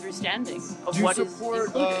our understanding of what is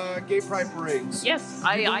included. Do you support gay pride parades? Yes,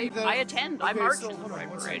 I attend. I march in the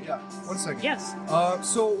pride parade. One second. Yes.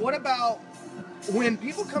 So what about when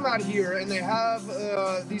people come out here and they have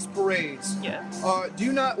these parades? Yeah. Do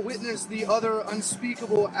you not witness the other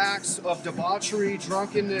unspeakable acts of debauchery,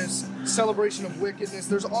 drunkenness, celebration of wickedness?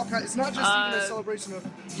 There's all kinds. It's not just even a celebration of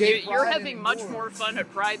gay pride. You're having much anymore. more fun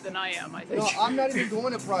at Pride than I am, I think. No, I'm not even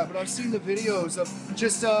going to Pride, but I've seen the videos of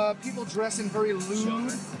just people dressed in very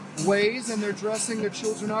lewd ways, and they're dressing their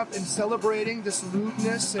children up and celebrating this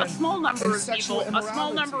lewdness and a small number of sexual people. A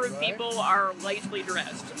small number of right? people are lightly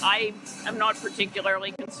dressed. I am not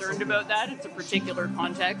particularly concerned about that. It's a particular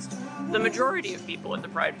context. The majority of people at the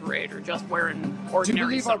Pride Parade are just wearing ordinary. Do you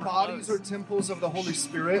believe our summer bodies clothes. are temples of the Holy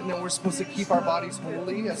Spirit, and that we're supposed to keep our bodies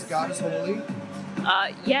holy as God is holy?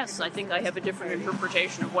 Yes, I think I have a different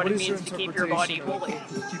interpretation of what it is your means to keep your body interpretation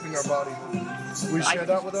holy. of keeping our body holy. Will you share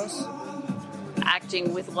that with us?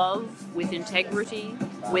 Acting with love, with integrity,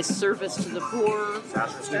 with service to the poor, with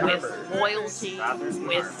loyalty,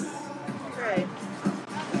 with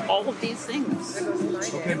all of these things.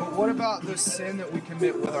 Okay, but what about the sin that we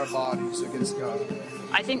commit with our bodies against God?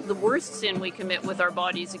 I think the worst sin we commit with our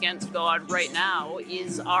bodies against God right now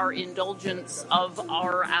is our indulgence of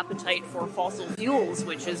our appetite for fossil fuels,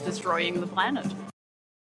 which is destroying the planet.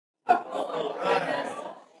 I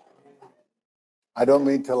don't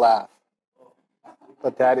mean to laugh,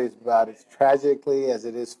 but that is about as tragically as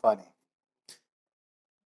it is funny.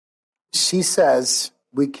 She says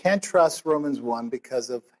we can't trust Romans 1 because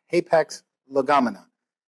of hapax legomena.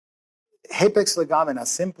 Hapax legomena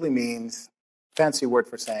simply means, fancy word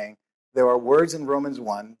for saying, there are words in Romans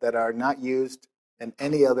 1 that are not used in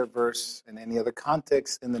any other verse, in any other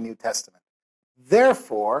context in the New Testament.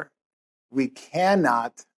 Therefore, we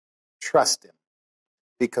cannot trust him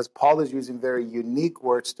because Paul is using very unique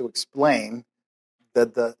words to explain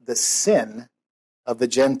the sin of the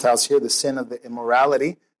Gentiles here, the sin of the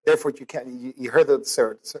immorality, Therefore, you can't. You heard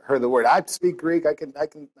the word. I speak Greek. I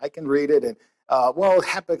can read it. And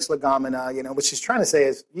hapex legomena. What she's trying to say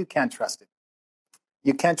is you can't trust it.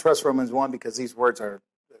 You can't trust Romans 1 because these words are,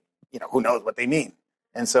 who knows what they mean.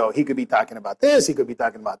 And so he could be talking about this. He could be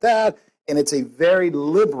talking about that. And it's a very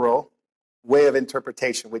liberal way of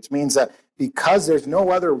interpretation, which means that because there's no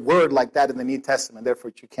other word like that in the New Testament,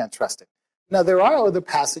 therefore you can't trust it. Now, there are other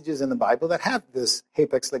passages in the Bible that have this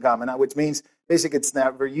hapex legomena, which means basically it's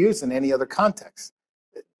never used in any other context.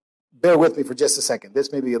 Bear with me for just a second.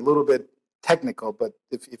 This may be a little bit technical, but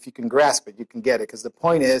if you can grasp it, you can get it. Because the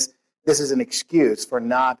point is, this is an excuse for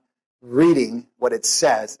not reading what it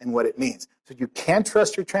says and what it means. So you can't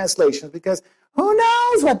trust your translations because who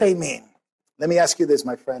knows what they mean? Let me ask you this,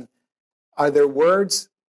 my friend. Are there words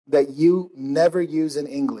that you never use in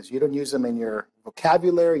English? You don't use them in your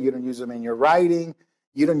vocabulary. You don't use them in your writing.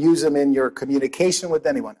 You don't use them in your communication with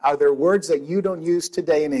anyone. Are there words that you don't use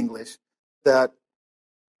today in English that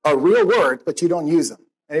are real words, but you don't use them?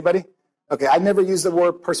 Anybody? Okay, I never use the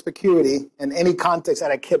word perspicuity in any context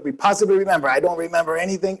that I could possibly remember. I don't remember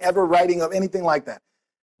anything, ever writing of anything like that.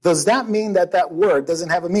 Does that mean that that word doesn't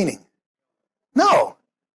have a meaning? No.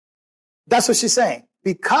 That's what she's saying.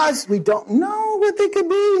 Because we don't know what they could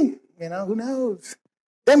be. Who knows?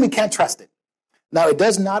 Then we can't trust it. Now, it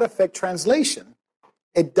does not affect translation.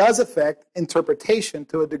 It does affect interpretation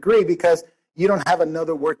to a degree because you don't have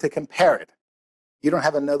another word to compare it. You don't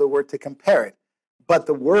have another word to compare it. But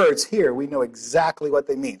the words here, we know exactly what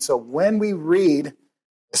they mean. So when we read,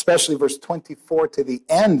 especially verse 24 to the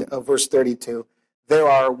end of verse 32, there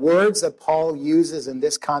are words that Paul uses in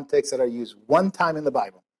this context that are used one time in the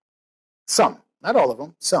Bible. Some, not all of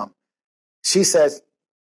them, some. She says,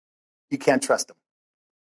 you can't trust them.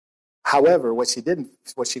 However, what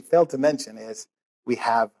she failed to mention is we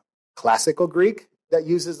have classical Greek that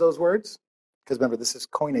uses those words. Because remember, this is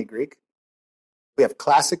Koine Greek. We have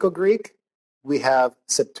classical Greek. We have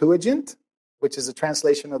Septuagint, which is a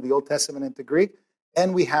translation of the Old Testament into Greek.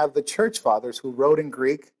 And we have the church fathers who wrote in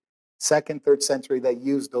Greek, 2nd, 3rd century, that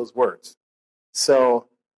used those words. So,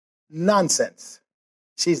 nonsense.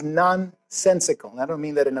 She's nonsensical. And I don't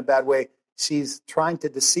mean that in a bad way. She's trying to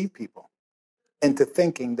deceive people into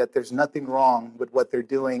thinking that there's nothing wrong with what they're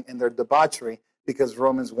doing in their debauchery because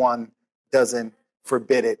Romans 1 doesn't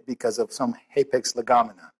forbid it because of some hapex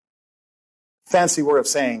legomena. Fancy word of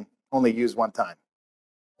saying only used one time.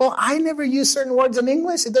 Well, I never use certain words in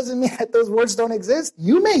English. It doesn't mean that those words don't exist.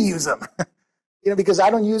 You may use them. Because I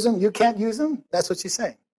don't use them, you can't use them. That's what she's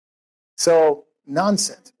saying. So,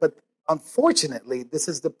 nonsense. But unfortunately, this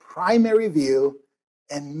is the primary view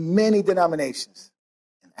in many denominations.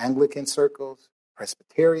 In Anglican circles,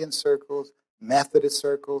 Presbyterian circles, Methodist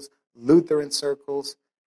circles, Lutheran circles,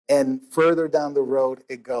 and further down the road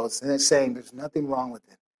it goes. And it's saying there's nothing wrong with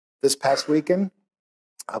it. This past weekend,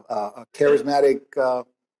 a charismatic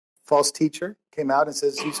false teacher came out and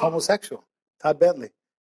says he's homosexual, Todd Bentley.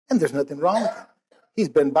 And there's nothing wrong with him. He's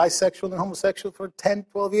been bisexual and homosexual for 10,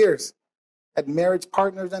 12 years. Had marriage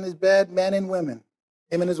partners on his bed, men and women,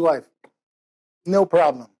 him and his wife. No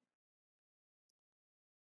problem.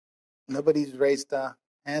 Nobody's raised a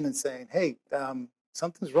hand and saying, hey,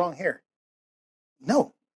 something's wrong here.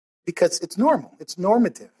 No, because it's normal. It's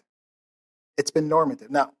normative. It's been normative.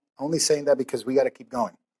 Now, only saying that because we got to keep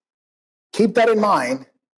going. Keep that in mind.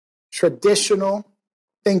 Traditional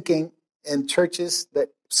thinking in churches that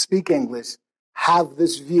speak English have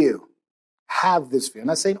this view. I'm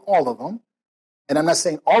not saying all of them, and I'm not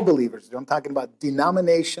saying all believers do. I'm talking about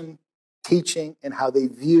denomination, teaching, and how they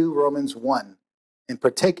view Romans 1. In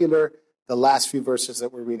particular, the last few verses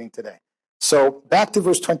that we're reading today. So back to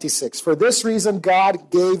verse 26. For this reason,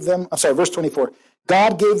 verse 24.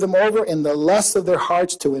 God gave them over in the lust of their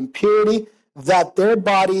hearts to impurity, that their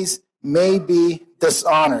bodies may be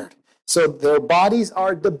dishonored. So their bodies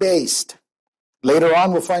are debased. Later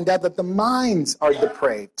on, we'll find out that the minds are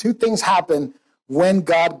depraved. Two things happen when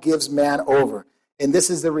God gives man over. And this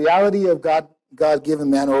is the reality of God giving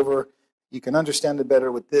man over. You can understand it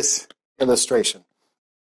better with this illustration.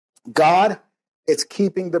 God is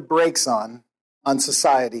keeping the brakes on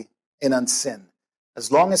society and on sin.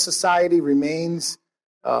 As long as society remains,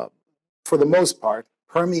 for the most part,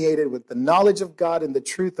 permeated with the knowledge of God and the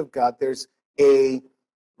truth of God, there's a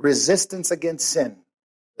resistance against sin.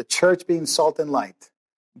 The church being salt and light.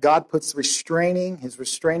 God puts his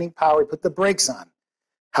restraining power, put the brakes on.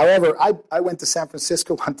 However, I went to San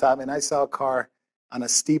Francisco one time and I saw a car on a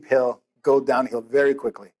steep hill go downhill very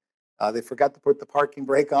quickly. They forgot to put the parking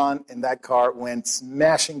brake on, and that car went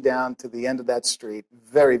smashing down to the end of that street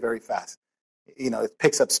very, very fast. it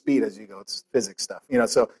picks up speed as you go. It's physics stuff,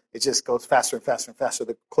 so it just goes faster and faster and faster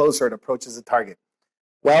the closer it approaches the target.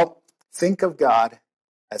 Well, think of God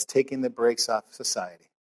as taking the brakes off society.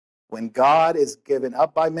 When God is given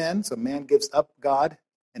up by men, so man gives up God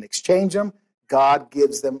and exchange them, God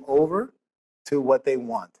gives them over to what they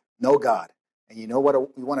want. No God. And you know what?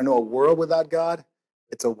 You want to know a world without God?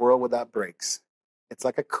 It's a world without brakes. It's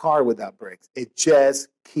like a car without brakes. It just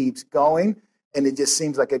keeps going, and it just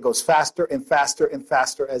seems like it goes faster and faster and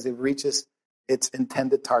faster as it reaches its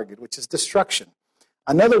intended target, which is destruction.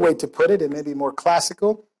 Another way to put it, and maybe more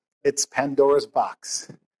classical, it's Pandora's box.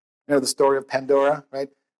 You know the story of Pandora, right?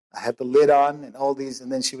 I had the lid on and all these,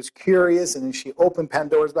 and then she was curious, and then she opened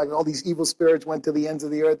Pandora's box, and all these evil spirits went to the ends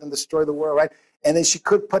of the earth and destroyed the world, right? And then she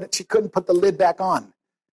couldn't put the lid back on.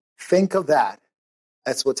 Think of that.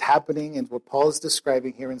 That's what's happening and what Paul is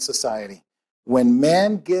describing here in society. When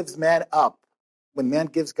man gives man up, when man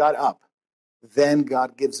gives God up, then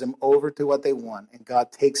God gives them over to what they want, and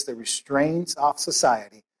God takes the restraints off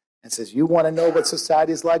society and says, you want to know what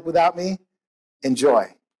society is like without me? Enjoy,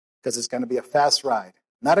 because it's going to be a fast ride.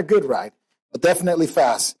 Not a good ride, but definitely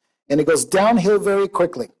fast. And it goes downhill very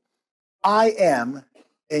quickly. I am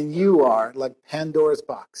and you are like Pandora's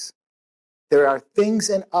box. There are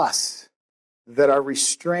things in us that are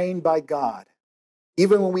restrained by God.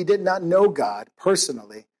 Even when we did not know God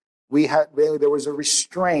personally, there was a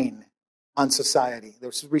restraint on society. There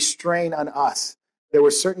was a restraint on us. There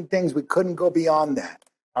were certain things we couldn't go beyond that.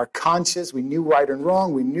 Our conscience, we knew right and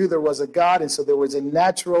wrong. We knew there was a God, and so there was a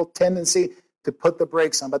natural tendency to put the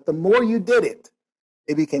brakes on. But the more you did it,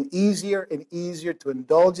 it became easier and easier to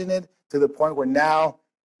indulge in it to the point where now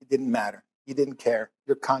it didn't matter. You didn't care.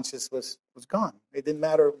 Your conscience was gone. It didn't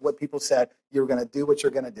matter what people said. You were going to do what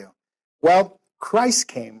you're going to do. Well, Christ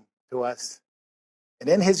came to us, and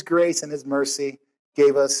in his grace and his mercy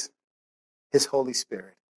gave us his Holy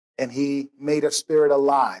Spirit. And he made our spirit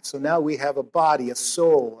alive. So now we have a body, a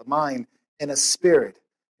soul, a mind, and a spirit.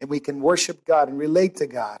 And we can worship God and relate to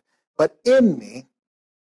God. But in me,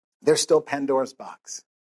 there's still Pandora's box.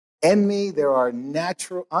 In me, there are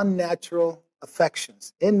unnatural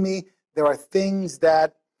affections. In me, there are things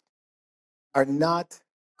that are not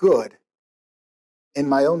good in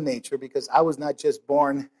my own nature, because I was not just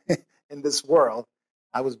born in this world,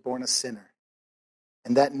 I was born a sinner.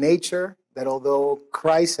 And that nature, that although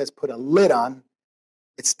Christ has put a lid on,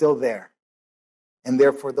 it's still there. And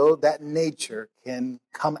therefore, though that nature can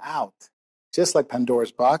come out, just like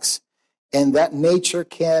Pandora's box, and that nature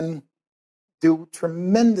can do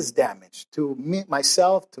tremendous damage to me,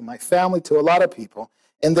 myself, to my family, to a lot of people.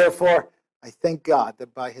 And therefore, I thank God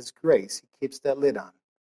that by his grace, he keeps that lid on.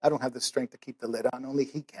 I don't have the strength to keep the lid on, only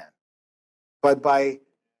he can. But by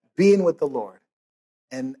being with the Lord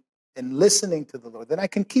and listening to the Lord, then I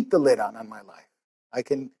can keep the lid on my life.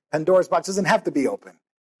 Pandora's box doesn't have to be open,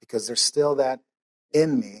 because there's still that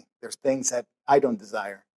in me. There's things that I don't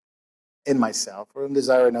desire in myself or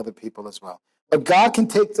desire in other people as well. But God can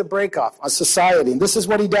take the break off on society, and this is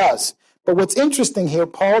what he does. But what's interesting here,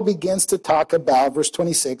 Paul begins to talk about, verse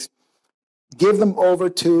 26, give them over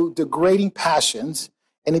to degrading passions,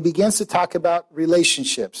 and he begins to talk about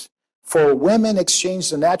relationships. For women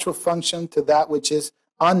exchange the natural function to that which is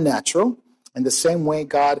unnatural. In the same way,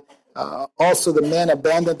 God also the men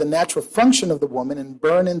abandoned the natural function of the woman and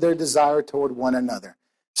burn in their desire toward one another.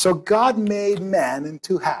 So God made men in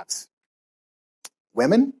two halves.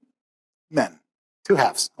 Women, men. Two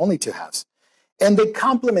halves, only two halves. And they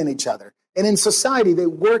complement each other. And in society, they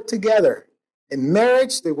work together. In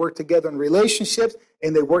marriage, they work together in relationships,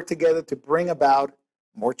 and they work together to bring about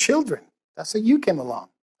more children. That's how you came along.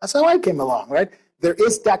 That's how I came along, right? There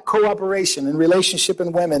is that cooperation in relationship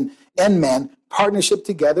in women and men, partnership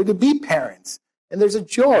together to be parents. And there's a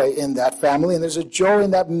joy in that family, and there's a joy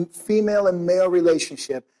in that female and male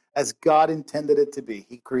relationship as God intended it to be.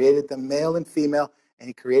 He created them male and female, and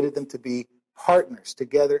he created them to be partners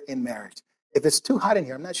together in marriage. If it's too hot in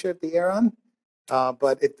here, I'm not sure if the air on,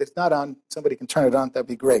 but if it's not on, somebody can turn it on. That'd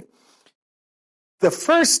be great. The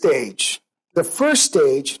first stage that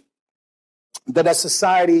a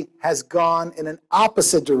society has gone in an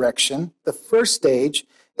opposite direction, the first stage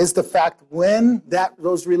is the fact when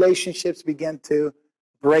those relationships begin to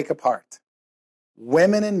break apart.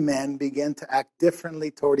 Women and men begin to act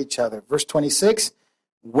differently toward each other. Verse 26,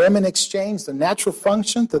 women exchange the natural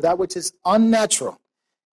function to that which is unnatural.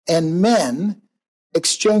 And men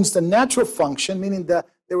exchange the natural function, meaning that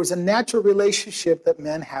there was a natural relationship that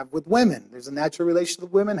men have with women. There's a natural relationship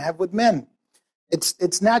that women have with men.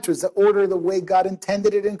 It's natural. It's the order, the way God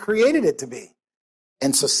intended it and created it to be.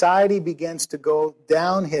 And society begins to go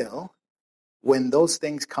downhill when those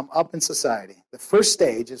things come up in society. The first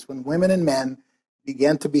stage is when women and men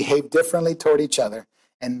begin to behave differently toward each other,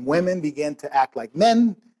 and women begin to act like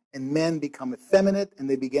men, and men become effeminate, and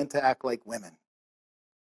they begin to act like women.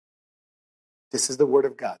 This is the word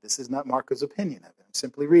of God. This is not Marco's opinion of it. I'm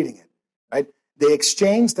simply reading it, right? They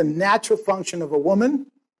exchange the natural function of a woman.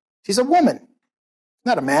 She's a woman,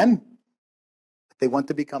 not a man. But they want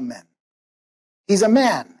to become men. He's a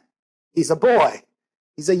man. He's a boy.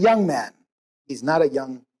 He's a young man. He's not a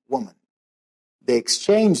young woman. They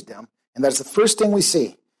exchanged them, and that's the first thing we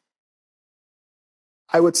see.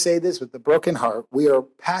 I would say this with a broken heart. We are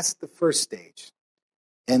past the first stage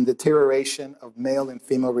in deterioration of male and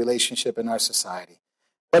female relationship in our society.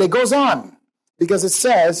 But it goes on, because it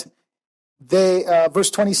says, verse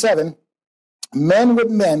 27, men with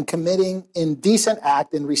men committing indecent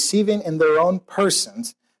act and receiving in their own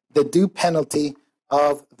persons the due penalty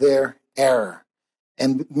of their error.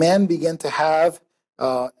 And men begin to have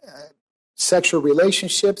sexual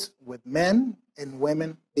relationships with men, and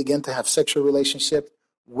women begin to have sexual relationships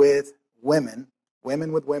with women,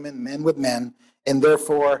 women with women, men with men, and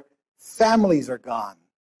therefore families are gone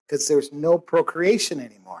because there's no procreation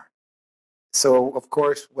anymore. So, of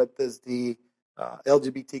course, what does the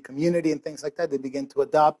LGBT community and things like that, they begin to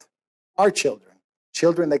adopt our children,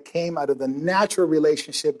 children that came out of the natural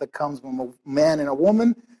relationship that comes from a man and a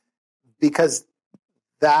woman, because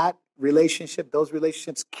that relationship, those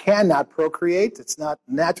relationships cannot procreate. It's not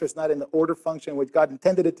natural. It's not in the order function which God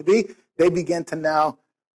intended it to be. They begin to now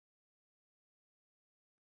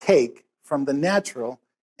take from the natural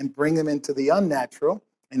and bring them into the unnatural,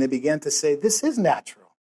 and they began to say, this is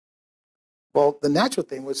natural. Well, the natural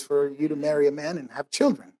thing was for you to marry a man and have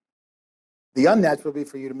children. The unnatural would be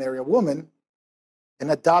for you to marry a woman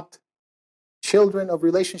and adopt children of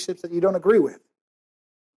relationships that you don't agree with.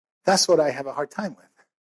 That's what I have a hard time with.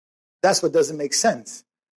 That's what doesn't make sense.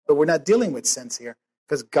 But we're not dealing with sense here,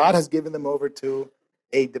 because God has given them over to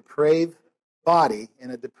a depraved body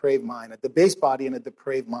and a depraved mind, a debased body and a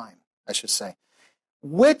depraved mind, I should say.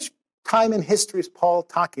 Which time in history is Paul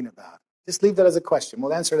talking about? Just leave that as a question.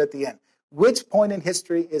 We'll answer it at the end. Which point in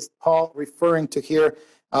history is Paul referring to here?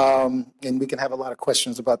 And we can have a lot of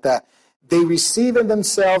questions about that. They receive in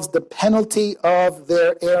themselves the penalty of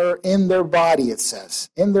their error in their body, it says,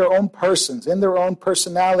 in their own persons, in their own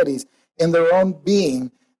personalities, in their own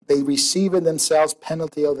being. They receive in themselves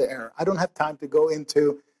penalty of the error. I don't have time to go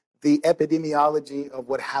into the epidemiology of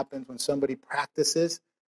what happens when somebody practices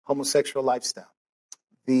homosexual lifestyle,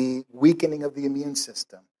 the weakening of the immune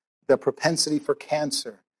system, the propensity for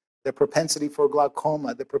cancer, the propensity for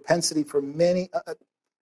glaucoma, the propensity for many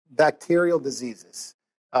bacterial diseases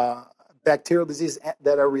that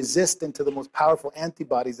are resistant to the most powerful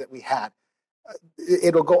antibodies that we had.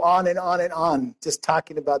 It'll go on and on and on, just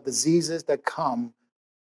talking about diseases that come,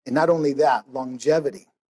 and not only that, longevity.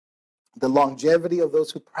 The longevity of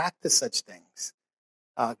those who practice such things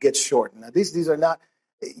gets shortened. Now, these are not,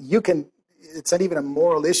 it's not even a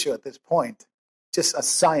moral issue at this point, just a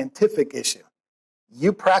scientific issue.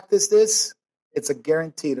 You practice this, it's a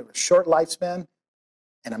guarantee of a short lifespan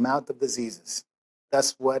and amount of diseases.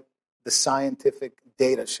 That's what the scientific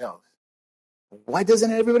data shows. Why doesn't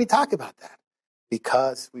everybody talk about that?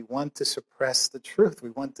 Because we want to suppress the truth.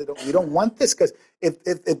 We don't want this, because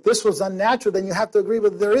if this was unnatural, then you have to agree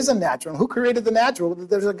with there is a natural. And who created the natural?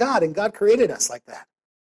 There's a God, and God created us like that.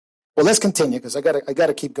 Well, let's continue, because I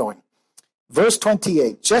gotta keep going. Verse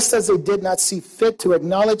 28, just as they did not see fit to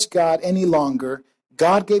acknowledge God any longer,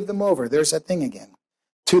 God gave them over. There's that thing again.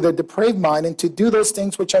 To the depraved mind, and to do those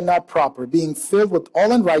things which are not proper, being filled with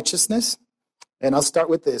all unrighteousness. And I'll start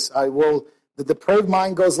with this. The depraved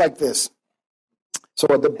mind goes like this. So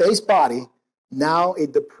a debased body, now a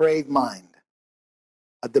depraved mind.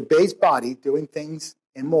 A debased body doing things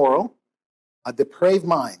immoral, a depraved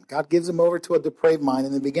mind. God gives them over to a depraved mind,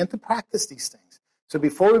 and they begin to practice these things. So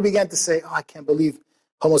before we began to say, I can't believe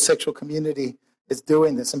homosexual community is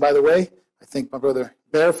doing this. And by the way, I thank my brother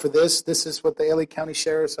Bear for this. This is what the LA County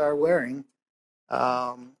Sheriffs are wearing.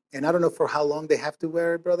 And I don't know for how long they have to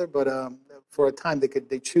wear it, brother, but for a time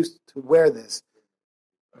they choose to wear this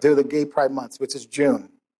during the Gay Pride Month, which is June.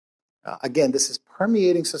 Again, this is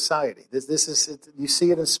permeating society. This is you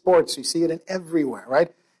see it in sports, you see it in everywhere,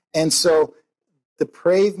 right? And so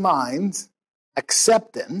depraved minds,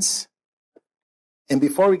 acceptance, and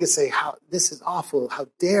before we can say how this is awful, how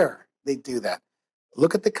dare they do that?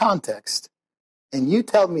 Look at the context, and you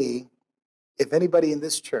tell me if anybody in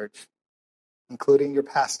this church, including your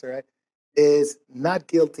pastor, right, is not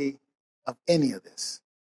guilty of any of this.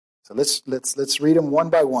 So let's read them one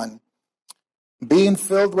by one. Being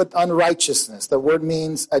filled with unrighteousness. The word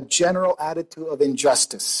means a general attitude of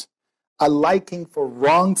injustice, a liking for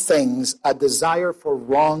wrong things, a desire for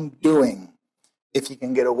wrongdoing. If you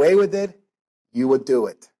can get away with it, you would do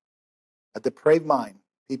it. A depraved mind,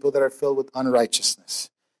 people that are filled with unrighteousness.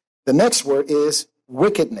 The next word is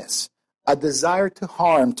wickedness, a desire to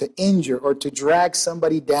harm, to injure, or to drag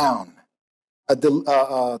somebody down, a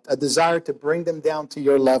desire to bring them down to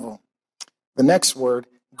your level. The next word,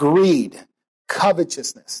 greed,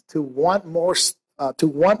 covetousness, to want more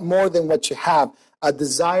than what you have, a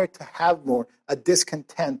desire to have more, a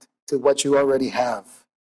discontent to what you already have.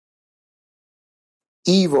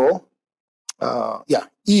 Evil,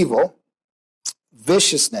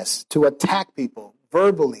 viciousness, to attack people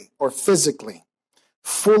verbally or physically,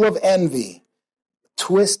 full of envy,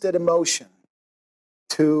 twisted emotion,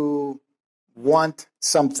 to want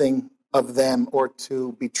something of them or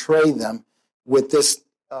to betray them with this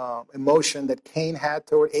emotion that Cain had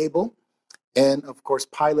toward Abel. And of course,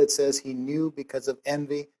 Pilate says he knew because of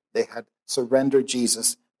envy they had surrendered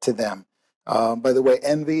Jesus to them. By the way,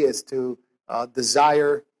 envy is to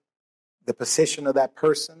desire the position of that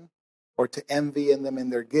person or to envy in them in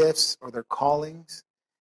their gifts or their callings.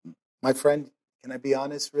 My friend, can I be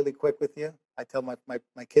honest really quick with you? I tell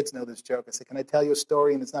my kids know this joke. I say, can I tell you a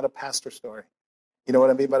story? And it's not a pastor story. You know what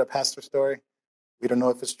I mean by a pastor story? We don't know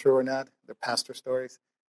if it's true or not. They're pastor stories.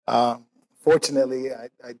 Fortunately,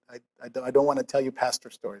 I don't want to tell you pastor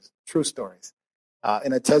stories, true stories.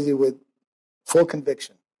 And I tell you with full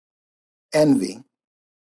conviction, envy.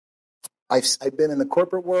 I've been in the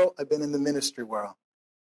corporate world. I've been in the ministry world.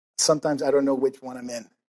 Sometimes I don't know which one I'm in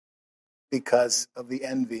because of the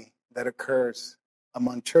envy that occurs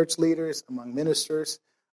among church leaders, among ministers,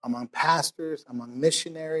 among pastors, among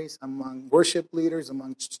missionaries, among worship leaders,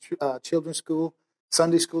 among children's school,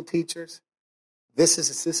 Sunday school teachers. This is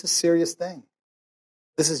a serious thing.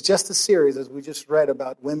 This is just a series, as we just read,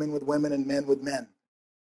 about women with women and men with men.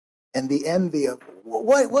 And the envy of,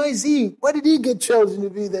 why did he get chosen to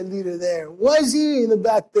be the leader there? Why is he in the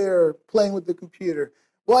back there playing with the computer?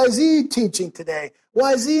 Why is he teaching today?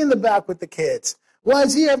 Why is he in the back with the kids? Why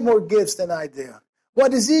does he have more gifts than I do? Why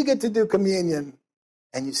does he get to do communion?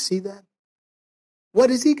 And you see that? Why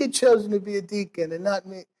does he get chosen to be a deacon and not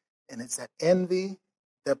me? And it's that envy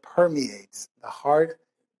that permeates the heart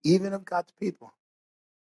even of God's people.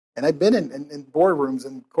 And I've been in boardrooms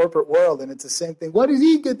in the corporate world, and it's the same thing. Why does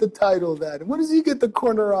he get the title of that? And why does he get the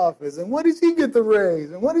corner office? And why does he get the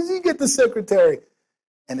raise? And why does he get the secretary?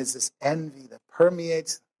 And it's this envy that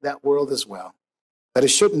permeates that world as well. But it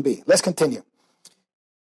shouldn't be. Let's continue.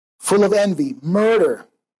 Full of envy, murder.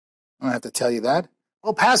 I don't have to tell you that.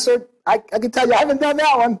 Well, Pastor, I can tell you I haven't done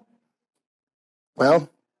that one. Well,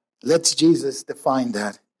 let Jesus define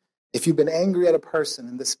that. If you've been angry at a person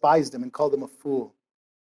and despised them and called them a fool,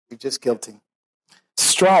 you're just guilty.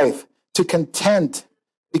 Strife, to content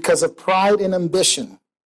because of pride and ambition,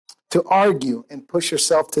 to argue and push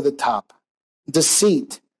yourself to the top.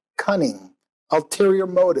 Deceit, cunning, ulterior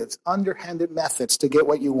motives, underhanded methods to get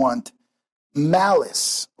what you want.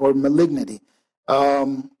 Malice or malignity,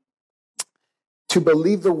 to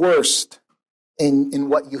believe the worst in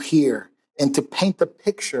what you hear and to paint the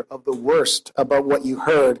picture of the worst about what you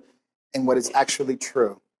heard and what is actually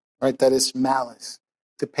true, right? That is malice.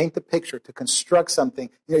 To paint the picture, to construct something.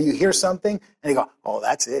 You know, you hear something and you go, oh,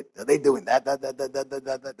 that's it. Are they doing that?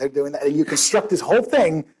 They're doing that. And you construct this whole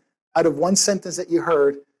thing out of one sentence that you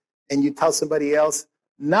heard, and you tell somebody else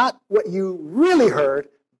not what you really heard,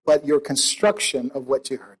 but your construction of what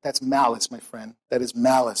you heard. That's malice, my friend. That is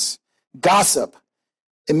malice. Gossip.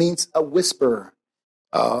 It means a whisperer.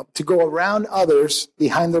 To go around others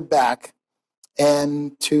behind their back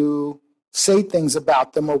and to say things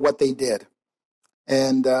about them or what they did.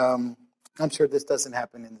 And I'm sure this doesn't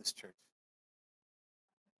happen in this church.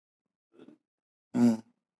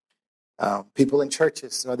 People in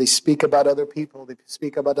churches, they speak about other people. They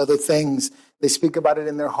speak about other things. They speak about it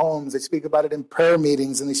in their homes. They speak about it in prayer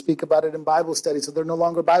meetings, and they speak about it in Bible studies. So they're no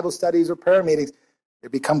longer Bible studies or prayer meetings. They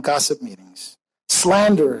become gossip meetings.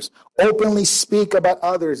 Slanderers openly speak about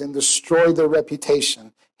others and destroy their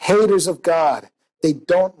reputation. Haters of God. They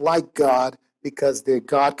don't like God because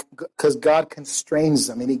God constrains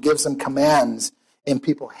them and he gives them commands, and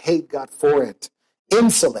people hate God for it.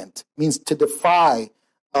 Insolent means to defy,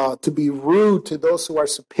 to be rude to those who are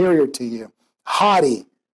superior to you. Haughty,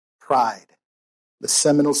 pride, the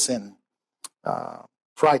seminal sin.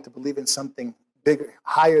 Pride, to believe in something bigger,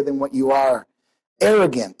 higher than what you are.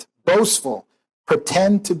 Arrogant, boastful,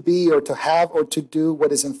 pretend to be or to have or to do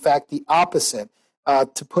what is in fact the opposite.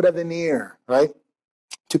 To put a veneer, right?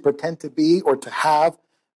 To pretend to be or to have,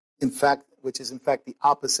 in fact, which is in fact the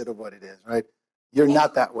opposite of what it is, right? You're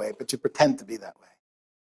not that way, but you pretend to be that way.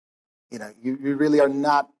 You know, you really are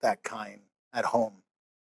not that kind at home.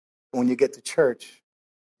 When you get to church,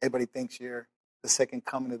 everybody thinks you're the second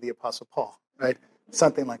coming of the Apostle Paul, right?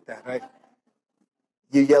 Something like that, right?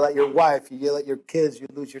 You yell at your wife, you yell at your kids, you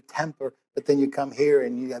lose your temper, but then you come here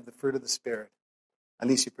and you have the fruit of the Spirit. At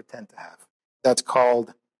least you pretend to have. That's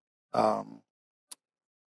called, where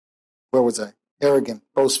was I? Arrogant,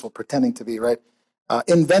 boastful, pretending to be, right?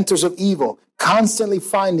 Inventors of evil, constantly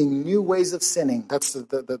finding new ways of sinning. That's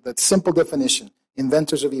the simple definition.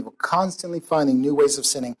 Inventors of evil, constantly finding new ways of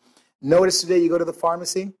sinning. Notice today you go to the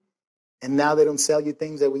pharmacy, and now they don't sell you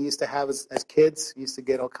things that we used to have as kids. We used to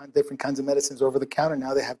get all different kinds of medicines over the counter.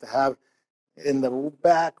 Now they have to have in the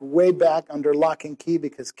back, way back under lock and key,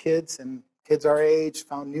 because kids our age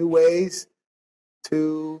found new ways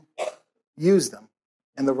to use them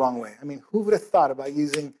in the wrong way. I mean, who would have thought about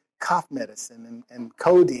using cough medicine and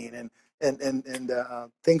codeine and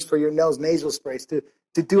things for your nose, nasal sprays to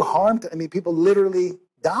do harm to? I mean, people literally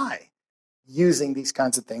die using these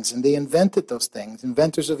kinds of things, and they invented those things.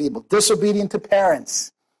 Inventors of evil, disobedient to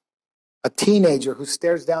parents. A teenager who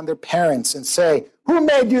stares down their parents and say, "Who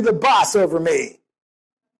made you the boss over me?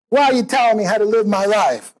 Why are you telling me how to live my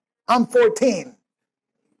life? I'm 14.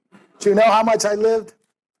 Do you know how much I lived?"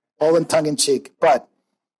 All in tongue-in-cheek, but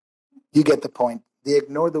you get the point. They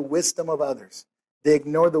ignore the wisdom of others. They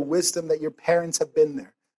ignore the wisdom that your parents have been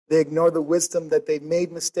there. They ignore the wisdom that they've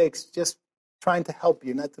made mistakes just trying to help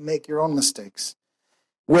you, not to make your own mistakes.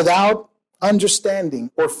 Without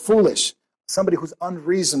understanding or foolish, somebody who's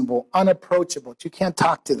unreasonable, unapproachable, you can't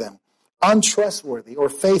talk to them. Untrustworthy or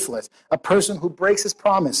faithless, a person who breaks his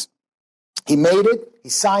promise. He made it, he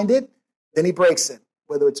signed it, then he breaks it.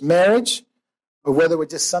 Whether it's marriage or whether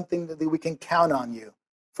it's just something that we can count on you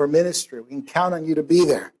for ministry, we can count on you to be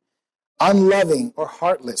there. Unloving or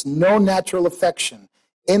heartless, no natural affection,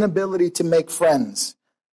 inability to make friends,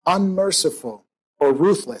 unmerciful or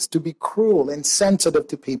ruthless, to be cruel, insensitive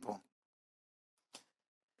to people.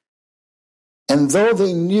 And though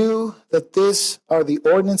they knew that these are the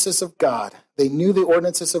ordinances of God, they knew the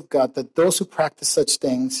ordinances of God, that those who practice such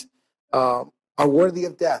things are worthy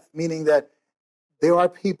of death, meaning that there are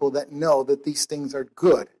people that know that these things are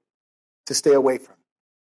good to stay away from.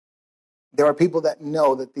 There are people that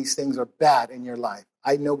know that these things are bad in your life.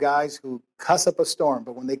 I know guys who cuss up a storm,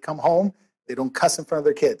 but when they come home, they don't cuss in front of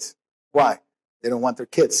their kids. Why? They don't want their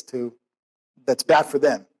kids to, that's bad for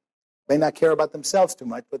them. May not care about themselves too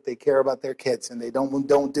much, but they care about their kids, and they don't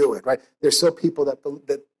do it, right? There's still people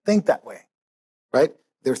that think that way, right?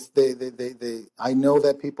 I know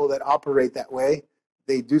that people that operate that way,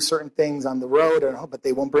 they do certain things on the road, but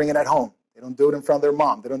they won't bring it at home. They don't do it in front of their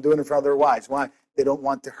mom. They don't do it in front of their wives. Why? They don't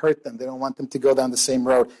want to hurt them. They don't want them to go down the same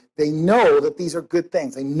road. They know that these are good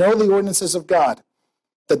things. They know the ordinances of God,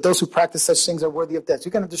 that those who practice such things are worthy of death.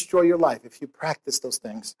 You're going to destroy your life if you practice those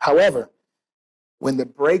things. However, when the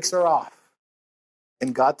brakes are off,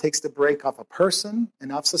 and God takes the brake off a person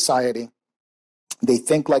and off society, they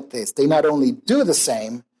think like this. They not only do the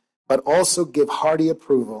same, but also give hearty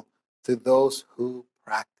approval to those who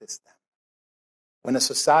practice them. When a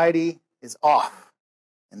society is off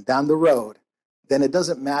and down the road, then it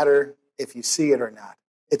doesn't matter if you see it or not.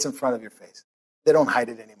 It's in front of your face. They don't hide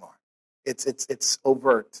it anymore. It's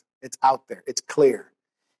overt. It's out there. It's clear.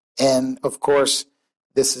 And of course,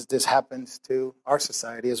 this happens to our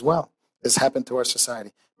society as well. This happened to our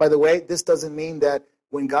society. By the way, this doesn't mean that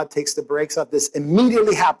when God takes the brakes off, this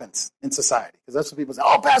immediately happens in society. Because that's what people say,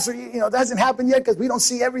 "Oh, Pastor, that hasn't happened yet because we don't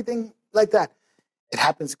see everything like that." It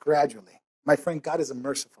happens gradually. My friend, God is a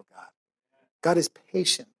merciful God. God is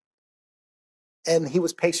patient. And he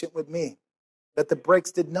was patient with me. That the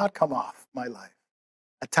brakes did not come off my life.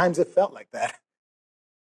 At times it felt like that.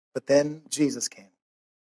 But then Jesus came.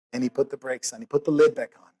 And he put the brakes on. He put the lid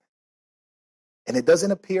back on. And it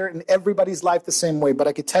doesn't appear in everybody's life the same way. But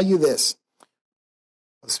I can tell you this.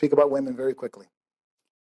 I'll speak about women very quickly.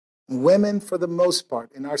 Women, for the most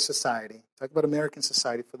part, in our society, talk about American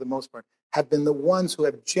society for the most part, have been the ones who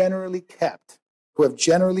have generally kept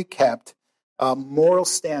moral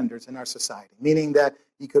standards in our society, meaning that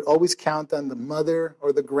you could always count on the mother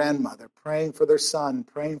or the grandmother praying for their son,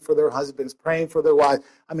 praying for their husbands, praying for their wives.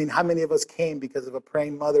 I mean, how many of us came because of a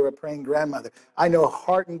praying mother or a praying grandmother? I know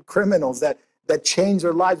hardened criminals that changed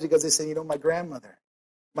their lives because they said, my grandmother,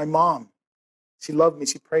 my mom, she loved me,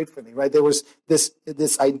 she prayed for me, right? There was this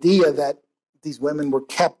idea that these women were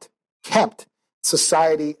kept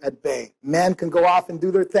society at bay. Men can go off and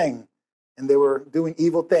do their thing, and they were doing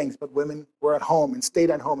evil things, but women were at home and stayed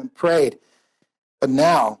at home and prayed. But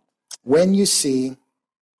now, when you see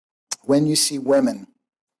when you see women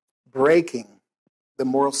breaking the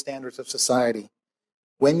moral standards of society,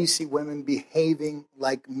 when you see women behaving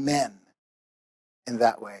like men in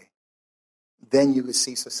that way, then you will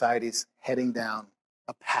see societies heading down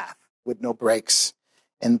a path with no brakes.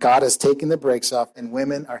 And God has taken the brakes off, and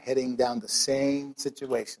women are heading down the same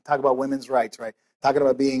situation. Talk about women's rights, right? Talking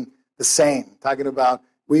about being the same. Talking about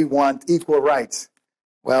we want equal rights.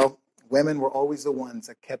 Well, women were always the ones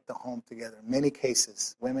that kept the home together. In many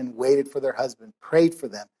cases, women waited for their husband, prayed for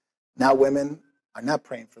them. Now women are not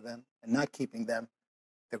praying for them and not keeping them.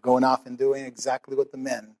 They're going off and doing exactly what the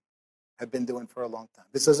men have been doing for a long time.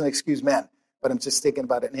 This doesn't excuse men, but I'm just thinking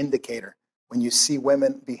about an indicator. When you see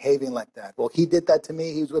women behaving like that, well, he did that to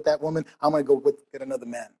me, he was with that woman, I'm going to go get another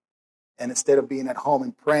man. And instead of being at home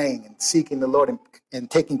and praying and seeking the Lord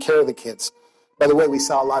and taking care of the kids. By the way, we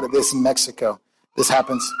saw a lot of this in Mexico. This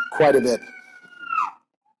happens quite a bit.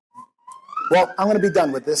 Well, I'm going to be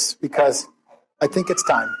done with this because I think it's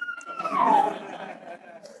time.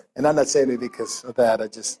 And I'm not saying it because of that.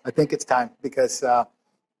 I think it's time because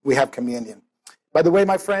we have communion. By the way,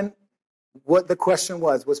 my friend, what the question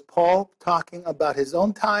was Paul talking about his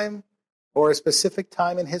own time or a specific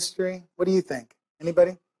time in history? What do you think?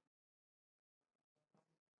 Anybody?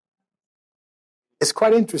 It's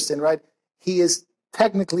quite interesting, right? He is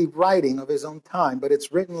technically writing of his own time, but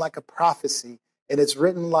it's written like a prophecy, and it's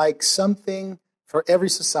written like something for every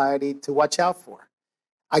society to watch out for.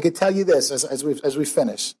 I could tell you this as we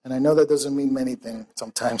finish, and I know that doesn't mean anything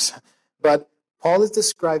sometimes, but Paul is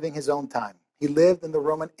describing his own time. He lived in the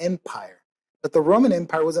Roman Empire. But the Roman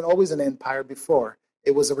Empire wasn't always an empire before.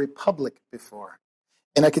 It was a republic before.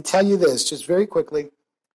 And I could tell you this, just very quickly,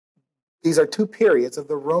 these are two periods of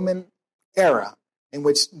the Roman era in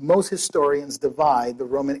which most historians divide the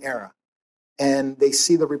Roman era. And they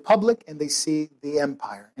see the republic and they see the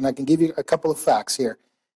empire. And I can give you a couple of facts here.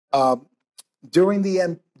 During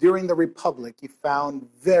the republic, you found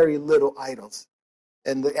very little idols.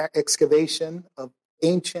 And the excavation of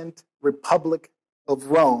ancient republic of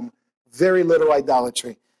Rome, very little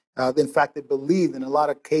idolatry. In fact, they believed, in a lot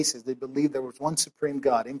of cases, they believed there was one supreme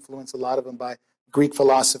God, influenced a lot of them by Greek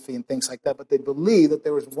philosophy and things like that, but they believed that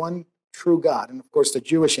there was one true God, and of course the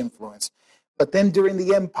Jewish influence. But then during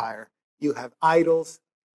the empire, you have idols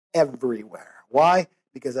everywhere. Why?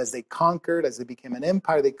 Because as they became an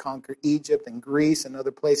empire, they conquered Egypt and Greece and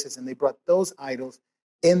other places, and they brought those idols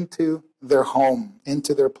into their home,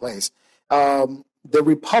 into their place. The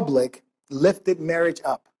republic lifted marriage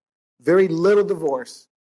up. Very little divorce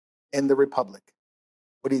in the republic.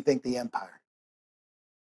 What do you think the empire?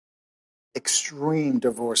 Extreme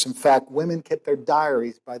divorce. In fact, women kept their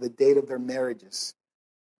diaries by the date of their marriages.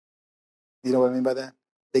 You know what I mean by that?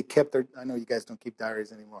 I know you guys don't keep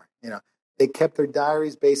diaries anymore. They kept their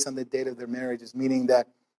diaries based on the date of their marriages, meaning that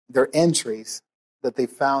their entries that they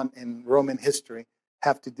found in Roman history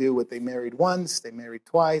have to do with they married once, they married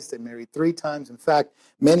twice, they married 3 times. In fact,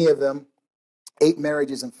 many of them, 8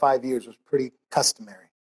 marriages in 5 years was pretty customary.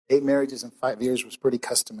 8 marriages in 5 years was pretty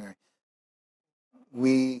customary.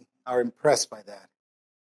 We are impressed by that.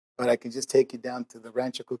 But I can just take you down to the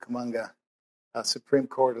Rancho Cucamonga Supreme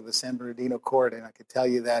Court or the San Bernardino Court, and I can tell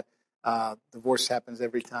you that divorce happens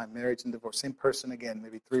every time. Marriage and divorce. Same person again,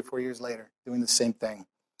 maybe 3 or 4 years later, doing the same thing.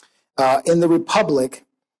 In the Republic,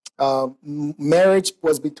 marriage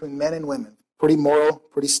was between men and women. Pretty moral,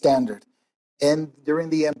 pretty standard. And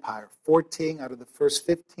during the empire, 14 out of the first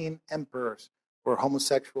 15 emperors were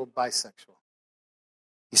homosexual, bisexual.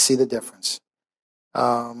 You see the difference.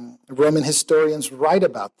 Roman historians write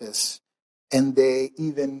about this, and they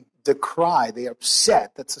even decry, they are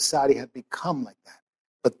upset that society had become like that.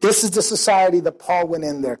 But this is the society that Paul went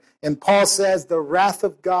in there. And Paul says the wrath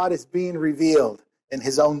of God is being revealed in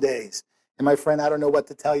his own days. And my friend, I don't know what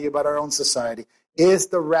to tell you about our own society. Is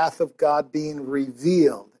the wrath of God being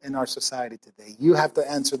revealed in our society today? You have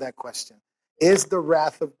to answer that question. Is the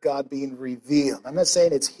wrath of God being revealed? I'm not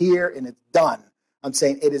saying it's here and it's done. I'm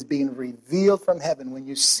saying it is being revealed from heaven when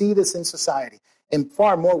you see this in society. And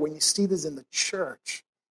far more when you see this in the church.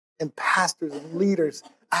 And pastors and leaders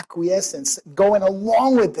acquiescence, going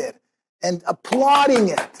along with it and applauding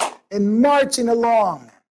it and marching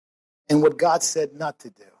along in what God said not to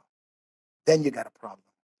do. Then you got a problem.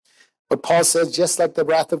 But Paul says, just like the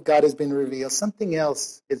wrath of God has been revealed, something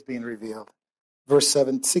else is being revealed. Verse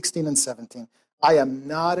 16 and 17. I am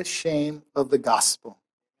not ashamed of the gospel.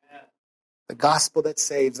 The gospel that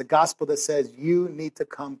saves, the gospel that says you need to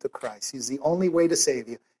come to Christ. He's the only way to save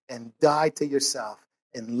you, and die to yourself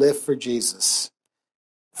and live for Jesus.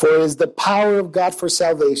 For it is the power of God for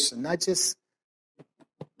salvation, not just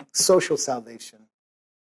social salvation,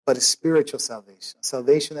 but a spiritual salvation, a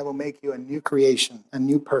salvation that will make you a new creation, a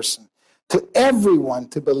new person. To everyone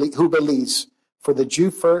who believes, for the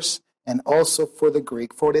Jew first and also for the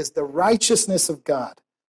Greek. For it is the righteousness of God,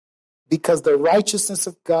 because the righteousness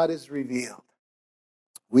of God is revealed.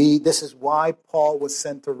 This is why Paul was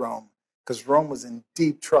sent to Rome, because Rome was in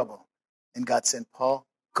deep trouble. And God sent Paul,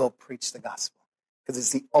 go preach the gospel. Because it's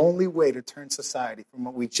the only way to turn society from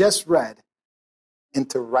what we just read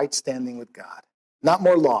into right standing with God. Not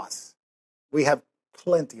more laws. We have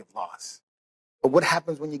plenty of laws. But what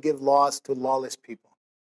happens when you give laws to lawless people?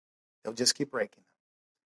 They'll just keep breaking them.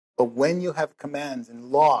 But when you have commands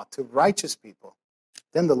and law to righteous people,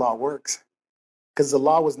 then the law works. Because the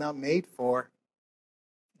law was not made for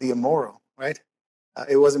the immoral, right?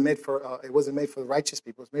 It wasn't made for the righteous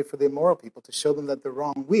people. It was made for the immoral people to show them that they're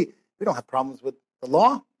wrong. We don't have problems with the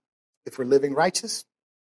law if we're living righteous.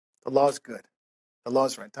 The law is good. The law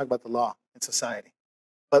is right. Talk about the law in society.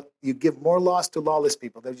 But you give more laws to lawless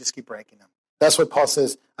people, they'll just keep breaking them. That's what Paul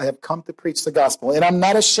says, I have come to preach the gospel, and I'm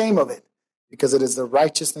not ashamed of it, because it is the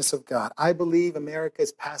righteousness of God. I believe America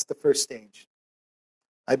is past the first stage.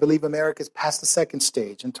 I believe America is past the second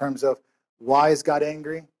stage in terms of why is God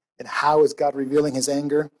angry and how is God revealing his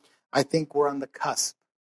anger. I think we're on the cusp.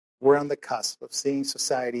 We're on the cusp of seeing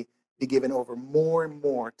society be given over more and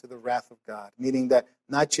more to the wrath of God, meaning that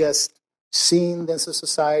not just seen as a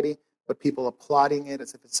society, but people applauding it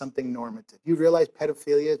as if it's something normative. You realize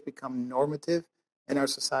pedophilia has become normative in our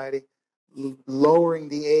society, lowering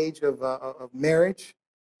the age of marriage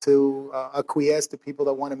to acquiesce to people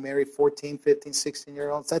that want to marry 14, 15,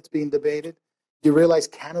 16-year-olds. That's being debated. You realize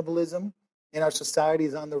cannibalism in our society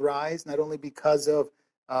is on the rise, not only because of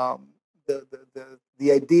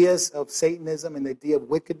the ideas of Satanism and the idea of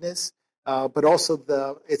wickedness, but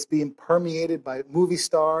also it's being permeated by movie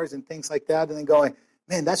stars and things like that, and then going,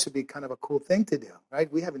 man, that should be kind of a cool thing to do,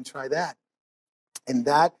 right? We haven't tried that. And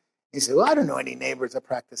that, you say, well, I don't know any neighbors that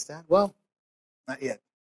practice that. Well, not yet.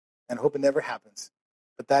 And I hope it never happens.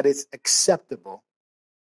 But that is acceptable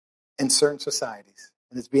in certain societies.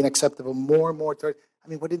 And it's being acceptable more and more.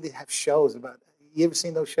 What did they have shows about? You ever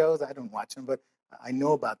seen those shows? I don't watch them, but I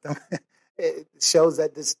know about them. It shows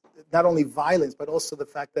that this, not only violence, but also the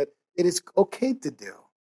fact that it is okay to do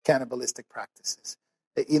cannibalistic practices.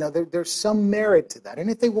 There's some merit to that. And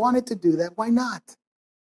if they wanted to do that, why not?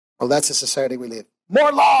 Well, that's the society we live.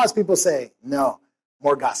 More laws, people say. No,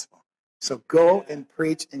 more gospel. So go and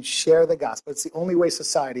preach and share the gospel. It's the only way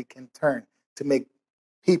society can turn to make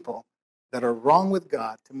people that are wrong with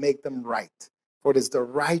God, to make them right. For it is the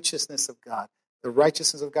righteousness of God. The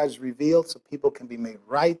righteousness of God is revealed so people can be made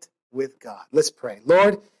right with God. Let's pray.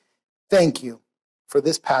 Lord, thank you for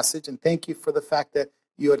this passage, and thank you for the fact that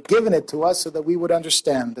you had given it to us so that we would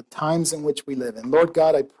understand the times in which we live in. Lord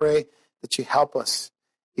God, I pray that you help us.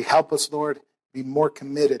 You help us, Lord, be more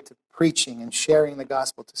committed to preaching and sharing the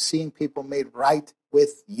gospel, to seeing people made right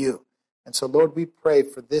with you. And so, Lord, we pray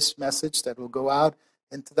for this message that will go out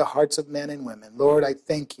into the hearts of men and women. Lord, I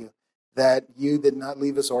thank you that you did not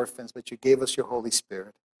leave us orphans, but you gave us your Holy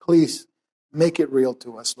Spirit. Please make it real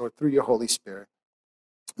to us, Lord, through your Holy Spirit.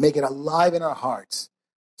 Make it alive in our hearts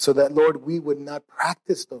so that, Lord, we would not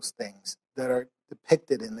practice those things that are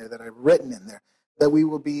depicted in there, that are written in there, that we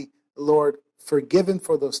will be, Lord, forgiven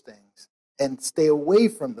for those things and stay away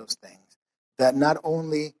from those things that not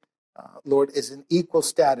only, Lord, is in equal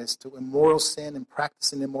status to immoral sin and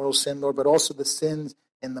practicing immoral sin, Lord, but also the sins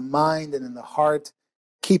in the mind and in the heart.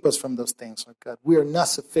 Keep us from those things, Lord God. We are not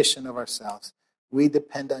sufficient of ourselves. We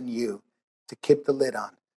depend on you to keep the lid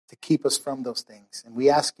on, to keep us from those things. And we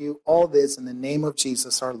ask you all this in the name of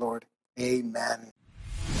Jesus, our Lord. Amen.